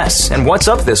 featured guests, and what's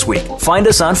up this week. Find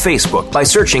us on Facebook by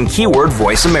searching keyword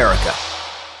Voice America.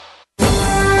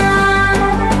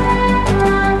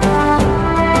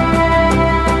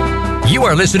 You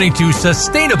are listening to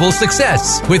Sustainable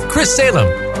Success with Chris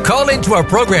Salem. Call into our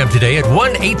program today at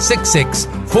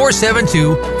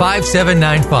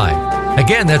 1-866-472-5795.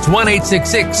 Again, that's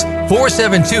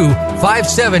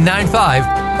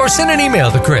 1-866-472-5795. Or send an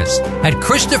email to Chris at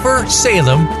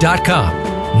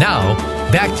ChristopherSalem.com. Now,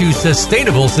 back to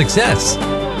Sustainable Success.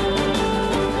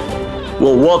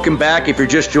 Well, welcome back. If you're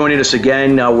just joining us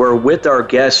again, we're with our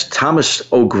guest, Thomas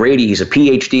O'Grady. He's a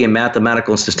PhD in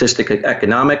mathematical and statistical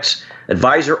economics,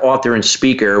 advisor, author, and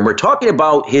speaker. And we're talking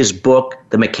about his book,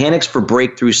 The Mechanics for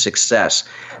Breakthrough Success.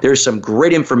 There's some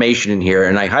great information in here,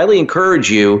 and I highly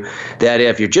encourage you that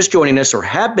if you're just joining us or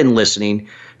have been listening,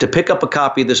 to pick up a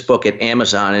copy of this book at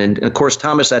Amazon. And of course,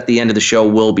 Thomas, at the end of the show,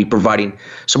 will be providing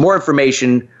some more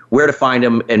information, where to find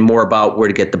them, and more about where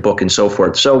to get the book and so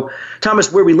forth. So,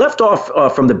 Thomas, where we left off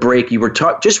from the break, you were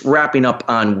just wrapping up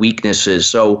on weaknesses.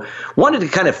 So wanted to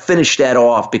kind of finish that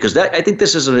off because I think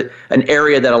this is an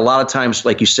area that a lot of times,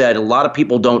 like you said, a lot of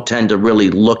people don't tend to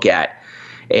really look at.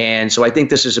 And so I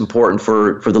think this is important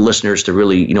for the listeners to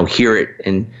really, hear it.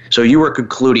 And so you were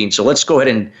concluding. So let's go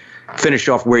ahead and finish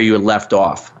off where you had left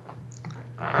off.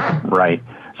 Right.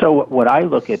 So what I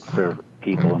look at for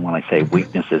people, and when I say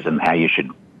weaknesses and how you should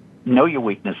know your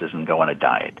weaknesses and go on a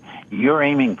diet, you're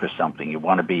aiming for something. You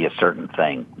want to be a certain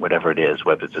thing, whatever it is,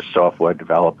 whether it's a software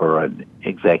developer, an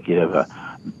executive, a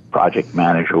project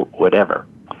manager, whatever.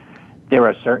 There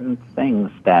are certain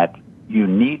things that you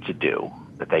need to do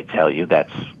that they tell you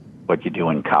that's what you do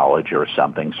in college or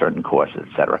something, certain courses,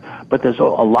 et cetera. But there's a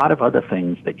lot of other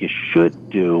things that you should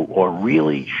do or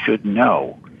really should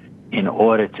know in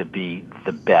order to be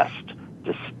the best,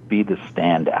 to be the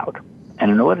standout.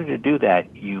 And in order to do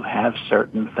that, you have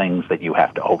certain things that you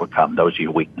have to overcome. Those are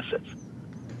your weaknesses.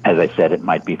 As I said, it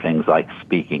might be things like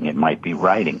speaking. It might be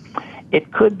writing.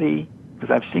 It could be,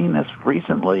 because I've seen this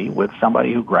recently with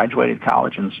somebody who graduated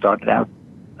college and started out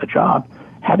a job,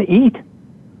 how to eat.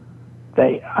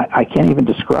 I can't even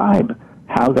describe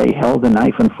how they held a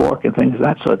knife and fork and things of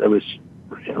that sort. It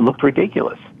looked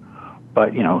ridiculous.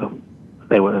 But,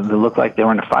 they looked like they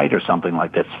were in a fight or something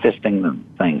like this, fisting the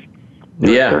things.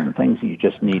 There are certain things that you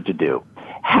just need to do.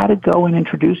 How to go and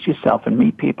introduce yourself and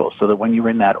meet people so that when you're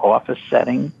in that office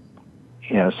setting,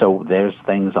 so there's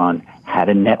things on how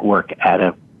to network at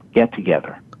a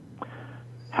get-together,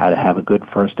 how to have a good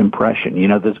first impression.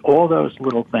 There's all those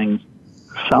little things.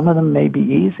 Some of them may be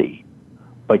easy,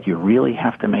 but you really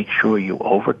have to make sure you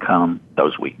overcome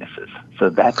those weaknesses. So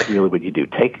that's really what you do.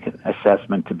 Take an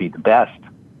assessment to be the best.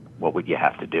 What would you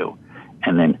have to do?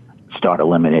 And then start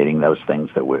eliminating those things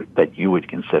that you would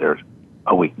consider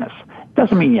a weakness.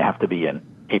 Doesn't mean you have to be an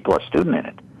A+ student in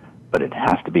it, but it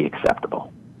has to be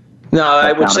acceptable. No,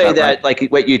 I would say that, like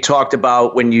what you talked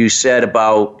about when you said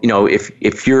about,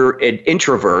 if you're an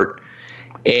introvert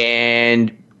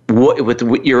and with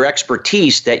your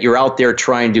expertise that you're out there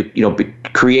trying to,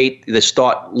 create this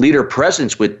thought leader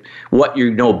presence with what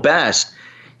you know best,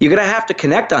 you're going to have to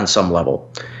connect on some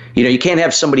level. You can't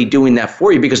have somebody doing that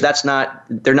for you because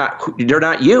they're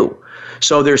not you.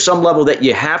 So there's some level that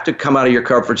you have to come out of your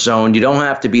comfort zone. You don't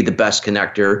have to be the best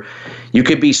connector. You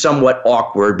could be somewhat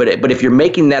awkward, but if you're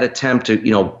making that attempt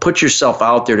to, put yourself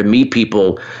out there to meet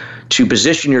people, to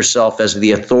position yourself as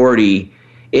the authority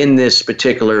in this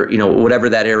particular, whatever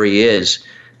that area is,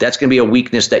 that's going to be a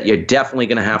weakness that you're definitely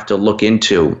going to have to look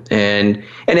into. And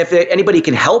if anybody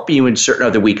can help you in certain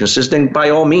other weaknesses, then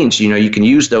by all means, you can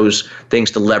use those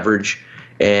things to leverage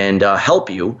and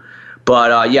help you.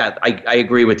 But I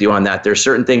agree with you on that. There's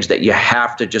certain things that you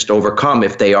have to just overcome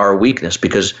if they are a weakness,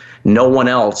 because no one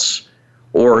else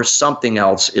or something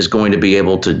else is going to be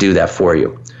able to do that for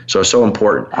you. So it's so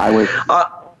important. I was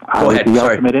the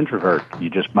ultimate introvert. You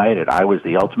just made it. I was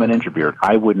the ultimate introvert.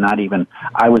 I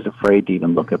was afraid to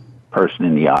even look a person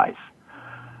in the eyes.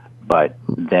 But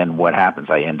then what happens?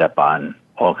 I end up on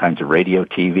all kinds of radio,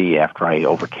 TV after I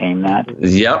overcame that.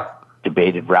 Yep.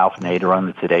 Debated Ralph Nader on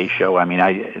the Today Show. I mean,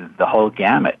 the whole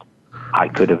gamut. I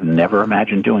could have never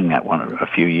imagined doing that one a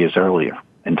few years earlier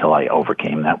until I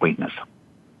overcame that weakness.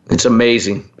 It's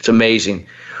amazing. It's amazing.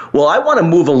 Well, I want to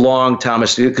move along,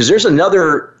 Thomas, because there's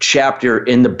another chapter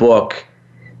in the book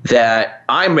that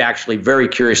I'm actually very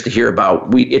curious to hear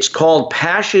about. It's called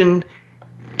Passion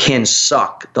Can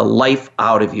Suck the Life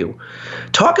Out of You.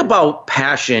 Talk about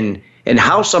passion and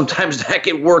how sometimes that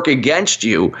can work against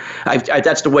you.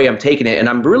 That's the way I'm taking it. And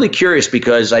I'm really curious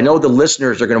because I know the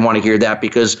listeners are going to want to hear that,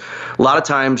 because a lot of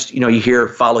times, you hear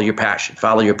follow your passion,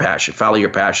 follow your passion, follow your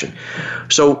passion.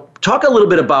 So talk a little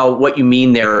bit about what you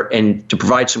mean there and to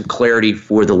provide some clarity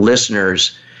for the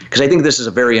listeners, because I think this is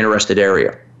a very interesting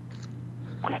area.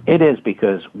 It is,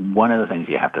 because one of the things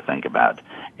you have to think about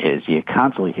is you're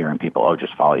constantly hearing people,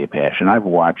 just follow your passion. I've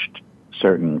watched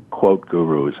certain quote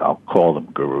gurus, I'll call them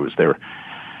gurus. They're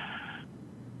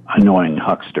annoying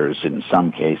hucksters in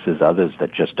some cases, others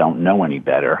that just don't know any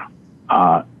better,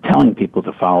 telling people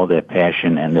to follow their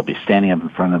passion, and they'll be standing up in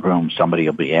front of the room. Somebody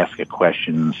will be asking a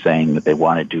question saying that they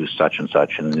want to do such and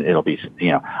such, and it'll be,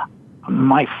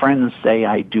 my friends say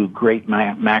I do great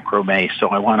macrame, so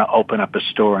I want to open up a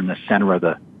store in the center of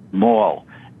the mall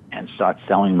and start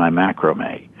selling my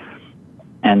macrame.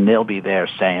 And they'll be there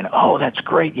saying, oh, that's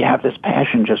great, you have this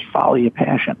passion, just follow your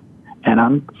passion. And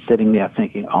I'm sitting there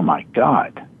thinking, oh my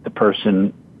God, the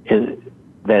person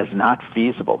that's not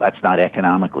feasible. That's not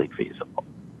economically feasible.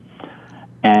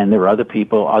 And there are other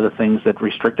things that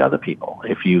restrict other people.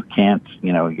 If you can't,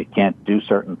 you can't do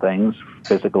certain things,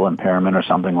 physical impairment or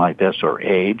something like this, or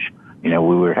age. We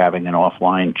were having an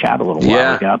offline chat a little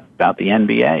while ago about the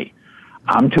NBA.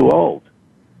 I'm too old.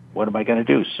 What am I going to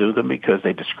do? Sue them because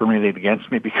they discriminated against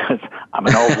me because I'm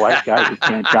an old white guy who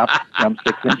can't jump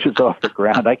 6 inches off the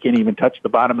ground. I can't even touch the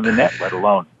bottom of the net, let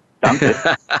alone dunk it.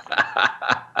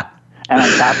 And on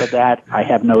top of that, I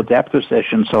have no depth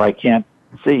perception, so I can't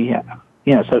see.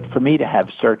 So for me to have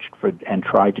searched for and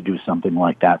tried to do something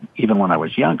like that, even when I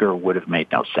was younger, would have made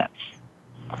no sense.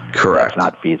 Correct. That's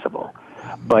not feasible.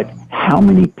 But how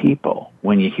many people,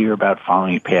 when you hear about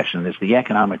following your passion, there's the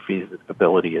economic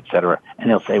feasibility, et cetera, and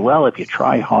they'll say, well, if you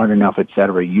try hard enough, et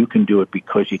cetera, you can do it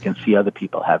because you can see other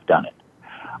people have done it.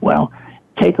 Well,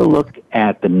 take a look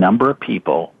at the number of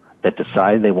people that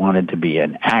decided they wanted to be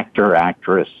an actor,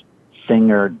 actress,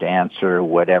 singer, dancer,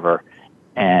 whatever,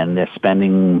 and they're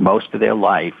spending most of their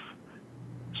life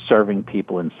serving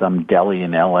people in some deli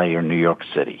in L.A. or New York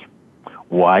City.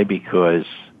 Why? Because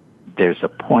there's a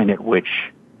point at which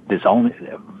there's only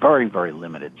a very, very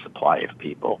limited supply of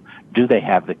people. Do they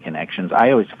have the connections?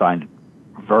 I always find it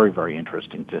very, very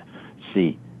interesting to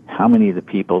see how many of the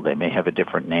people, they may have a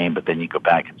different name, but then you go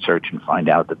back and search and find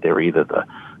out that they're either the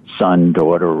son,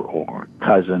 daughter, or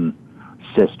cousin,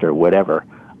 sister, whatever,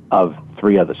 of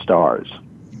 3 other stars.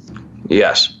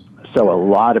 Yes. So a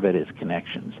lot of it is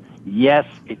connections. Yes,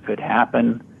 it could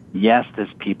happen. Yes,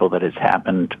 there's people that has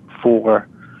happened for.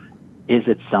 Is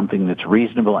it something that's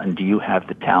reasonable, and do you have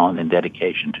the talent and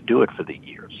dedication to do it for the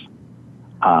years?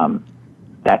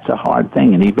 That's a hard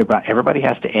thing, and everybody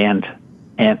has to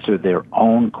answer their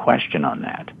own question on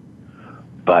that.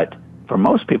 But for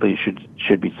most people, you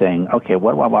should be saying, okay,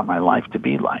 what do I want my life to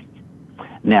be like?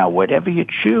 Now, whatever you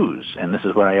choose, and this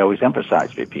is what I always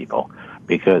emphasize for people,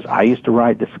 because I used to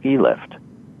ride the ski lift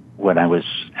when I was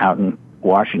out in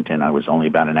Washington. I was only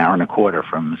about an hour and a quarter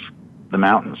from the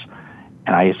mountains.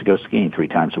 And I used to go skiing 3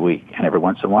 times a week. And every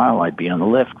once in a while, I'd be on the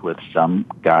lift with some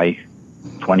guy,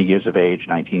 20 years of age,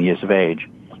 19 years of age,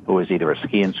 who was either a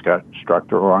ski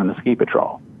instructor or on the ski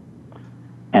patrol.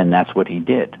 And that's what he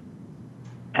did.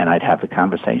 And I'd have the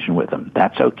conversation with him.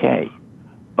 That's okay.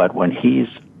 But when he's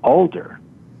older,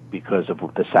 because of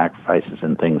the sacrifices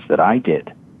and things that I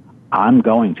did, I'm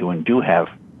going to and do have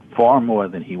far more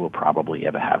than he will probably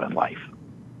ever have in life.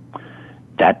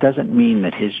 That doesn't mean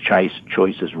that his choice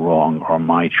is wrong or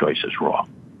my choice is wrong,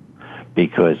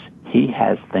 because he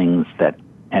has things that,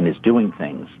 and is doing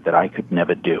things that I could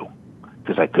never do,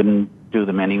 because I couldn't do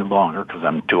them any longer because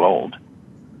I'm too old.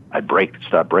 I'd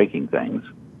start breaking things,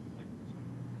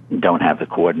 don't have the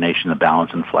coordination, the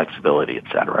balance, and flexibility,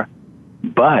 etc.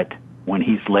 But when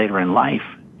he's later in life,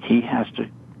 he has to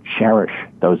cherish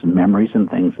those memories and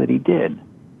things that he did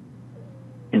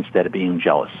instead of being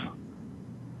jealous.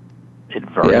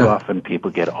 Very often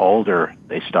people get older,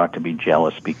 they start to be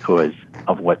jealous because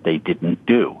of what they didn't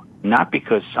do. Not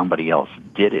because somebody else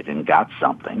did it and got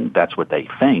something. That's what they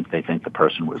think. They think the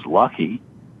person was lucky.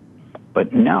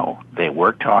 But no, they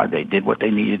worked hard, they did what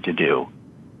they needed to do,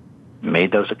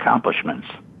 made those accomplishments.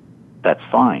 That's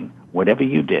fine. Whatever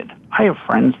you did. I have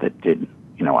friends that did,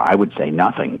 I would say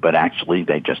nothing, but actually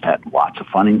they just had lots of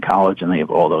fun in college and they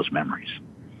have all those memories.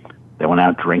 They went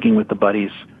out drinking with the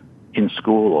buddies in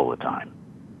school all the time.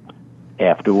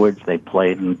 Afterwards, they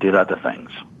played and did other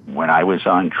things. When I was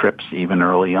on trips, even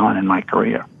early on in my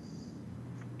career,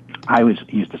 I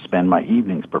used to spend my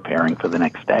evenings preparing for the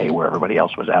next day where everybody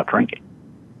else was out drinking.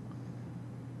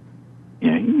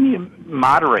 You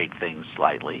moderate things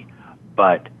slightly,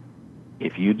 but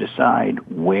if you decide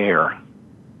where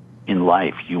in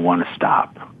life you want to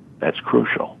stop, that's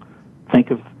crucial.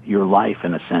 Think of your life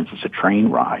in a sense as a train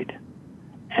ride,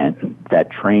 and that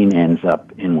train ends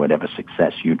up in whatever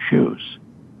success you choose.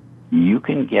 You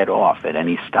can get off at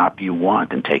any stop you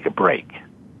want and take a break.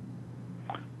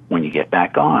 When you get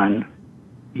back on,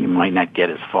 you might not get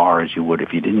as far as you would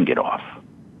if you didn't get off.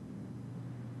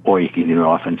 Or you can get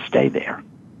off and stay there.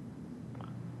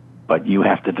 But you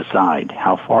have to decide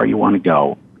how far you want to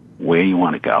go, where you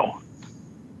want to go,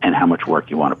 and how much work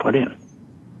you want to put in.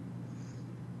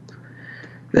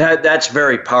 That's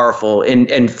very powerful.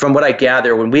 And from what I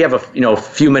gather, when we have a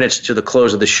few minutes to the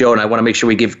close of the show, and I want to make sure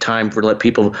we give time to let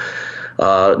people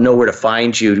know where to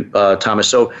find you, Thomas.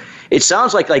 So it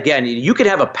sounds like, again, you could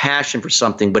have a passion for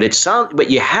something, but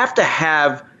you have to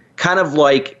have kind of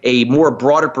like a more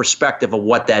broader perspective of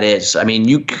what that is. I mean,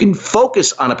 you can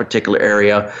focus on a particular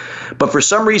area, but for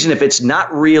some reason, if it's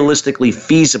not realistically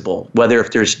feasible, whether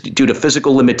if there's due to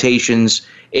physical limitations,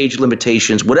 age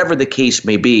limitations, whatever the case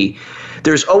may be,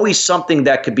 there's always something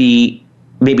that could be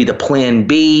maybe the plan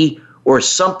B or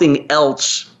something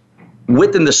else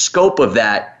within the scope of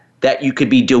that you could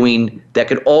be doing that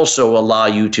could also allow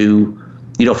you to,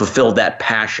 fulfill that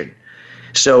passion.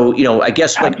 So, I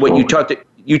guess like Absolutely. what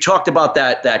you talked about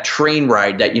that train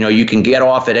ride that, you can get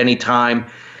off at any time.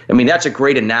 I mean, that's a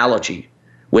great analogy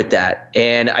with that.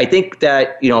 And I think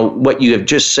that, what you have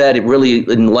just said, it really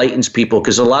enlightens people,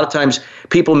 because a lot of times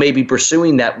people may be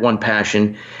pursuing that one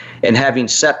passion and having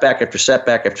setback after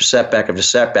setback after setback after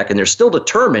setback, and they're still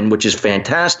determined, which is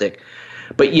fantastic.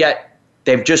 But yet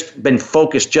they've just been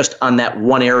focused just on that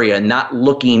one area, not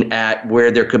looking at where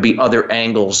there could be other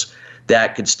angles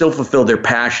that could still fulfill their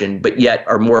passion, but yet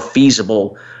are more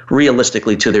feasible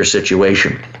realistically to their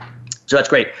situation. So that's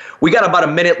great. We got about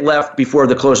a minute left before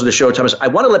the close of the show, Thomas. I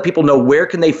want to let people know where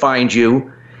can they find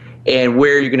you and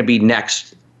where you're going to be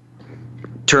next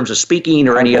in terms of speaking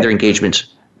or any other engagements.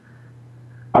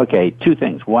 Okay, 2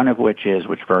 things. One of which is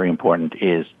very important,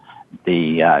 is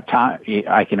the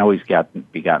I can always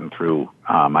be gotten through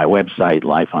my website,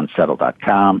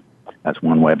 lifeunsettled.com. That's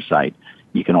one website.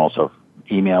 You can also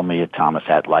email me at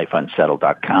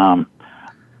thomas@lifeunsettled.com.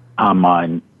 I'm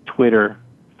on Twitter,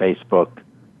 Facebook,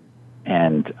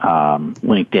 and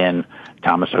LinkedIn,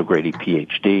 Thomas O'Grady,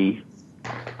 PhD.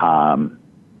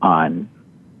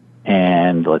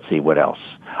 And let's see, what else?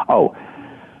 Oh,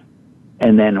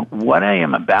 and then what I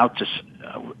am about to...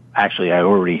 Actually, I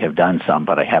already have done some,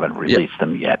 but I haven't released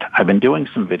them yet. I've been doing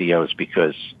some videos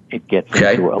because it gets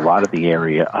into a lot of the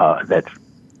area that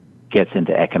gets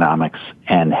into economics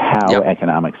and how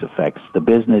economics affects the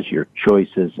business, your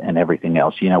choices, and everything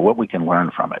else, what we can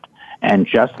learn from it. And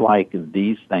just like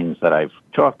these things that I've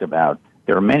talked about,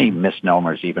 there are many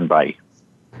misnomers even by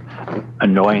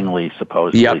annoyingly,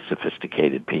 supposedly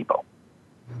sophisticated people.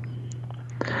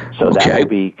 So that will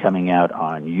be coming out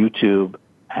on YouTube.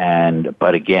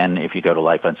 But again, if you go to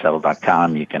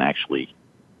lifeunsettled.com, you can actually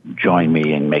join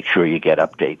me and make sure you get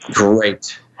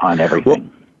updates on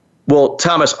everything. Well,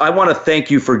 Thomas, I want to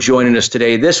thank you for joining us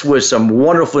today. This was some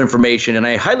wonderful information, and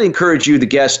I highly encourage you, the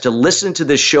guests, to listen to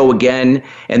this show again.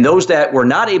 And those that were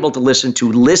not able to listen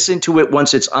to it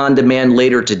once it's on demand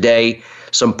later today.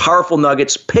 Some powerful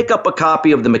nuggets. Pick up a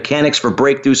copy of The Mechanics for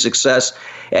Breakthrough Success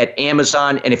at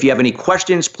Amazon. And if you have any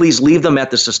questions, please leave them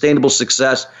at the Sustainable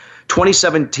Success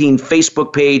 2017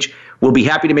 Facebook page. We'll be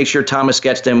happy to make sure Thomas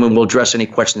gets them, and we'll address any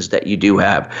questions that you do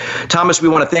have. Thomas, we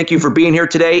want to thank you for being here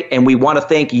today, and we want to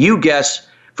thank you guests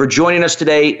for joining us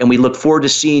today, and we look forward to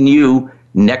seeing you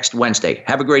next Wednesday.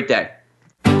 Have a great day.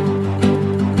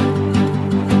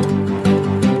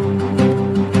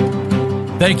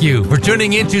 Thank you for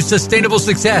tuning in to Sustainable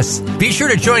Success. Be sure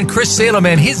to join Chris Salem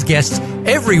and his guests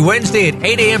every Wednesday at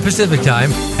 8 a.m. Pacific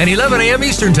Time and 11 a.m.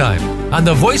 Eastern Time on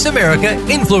the Voice America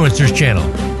Influencers Channel.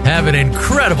 Have an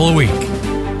incredible week.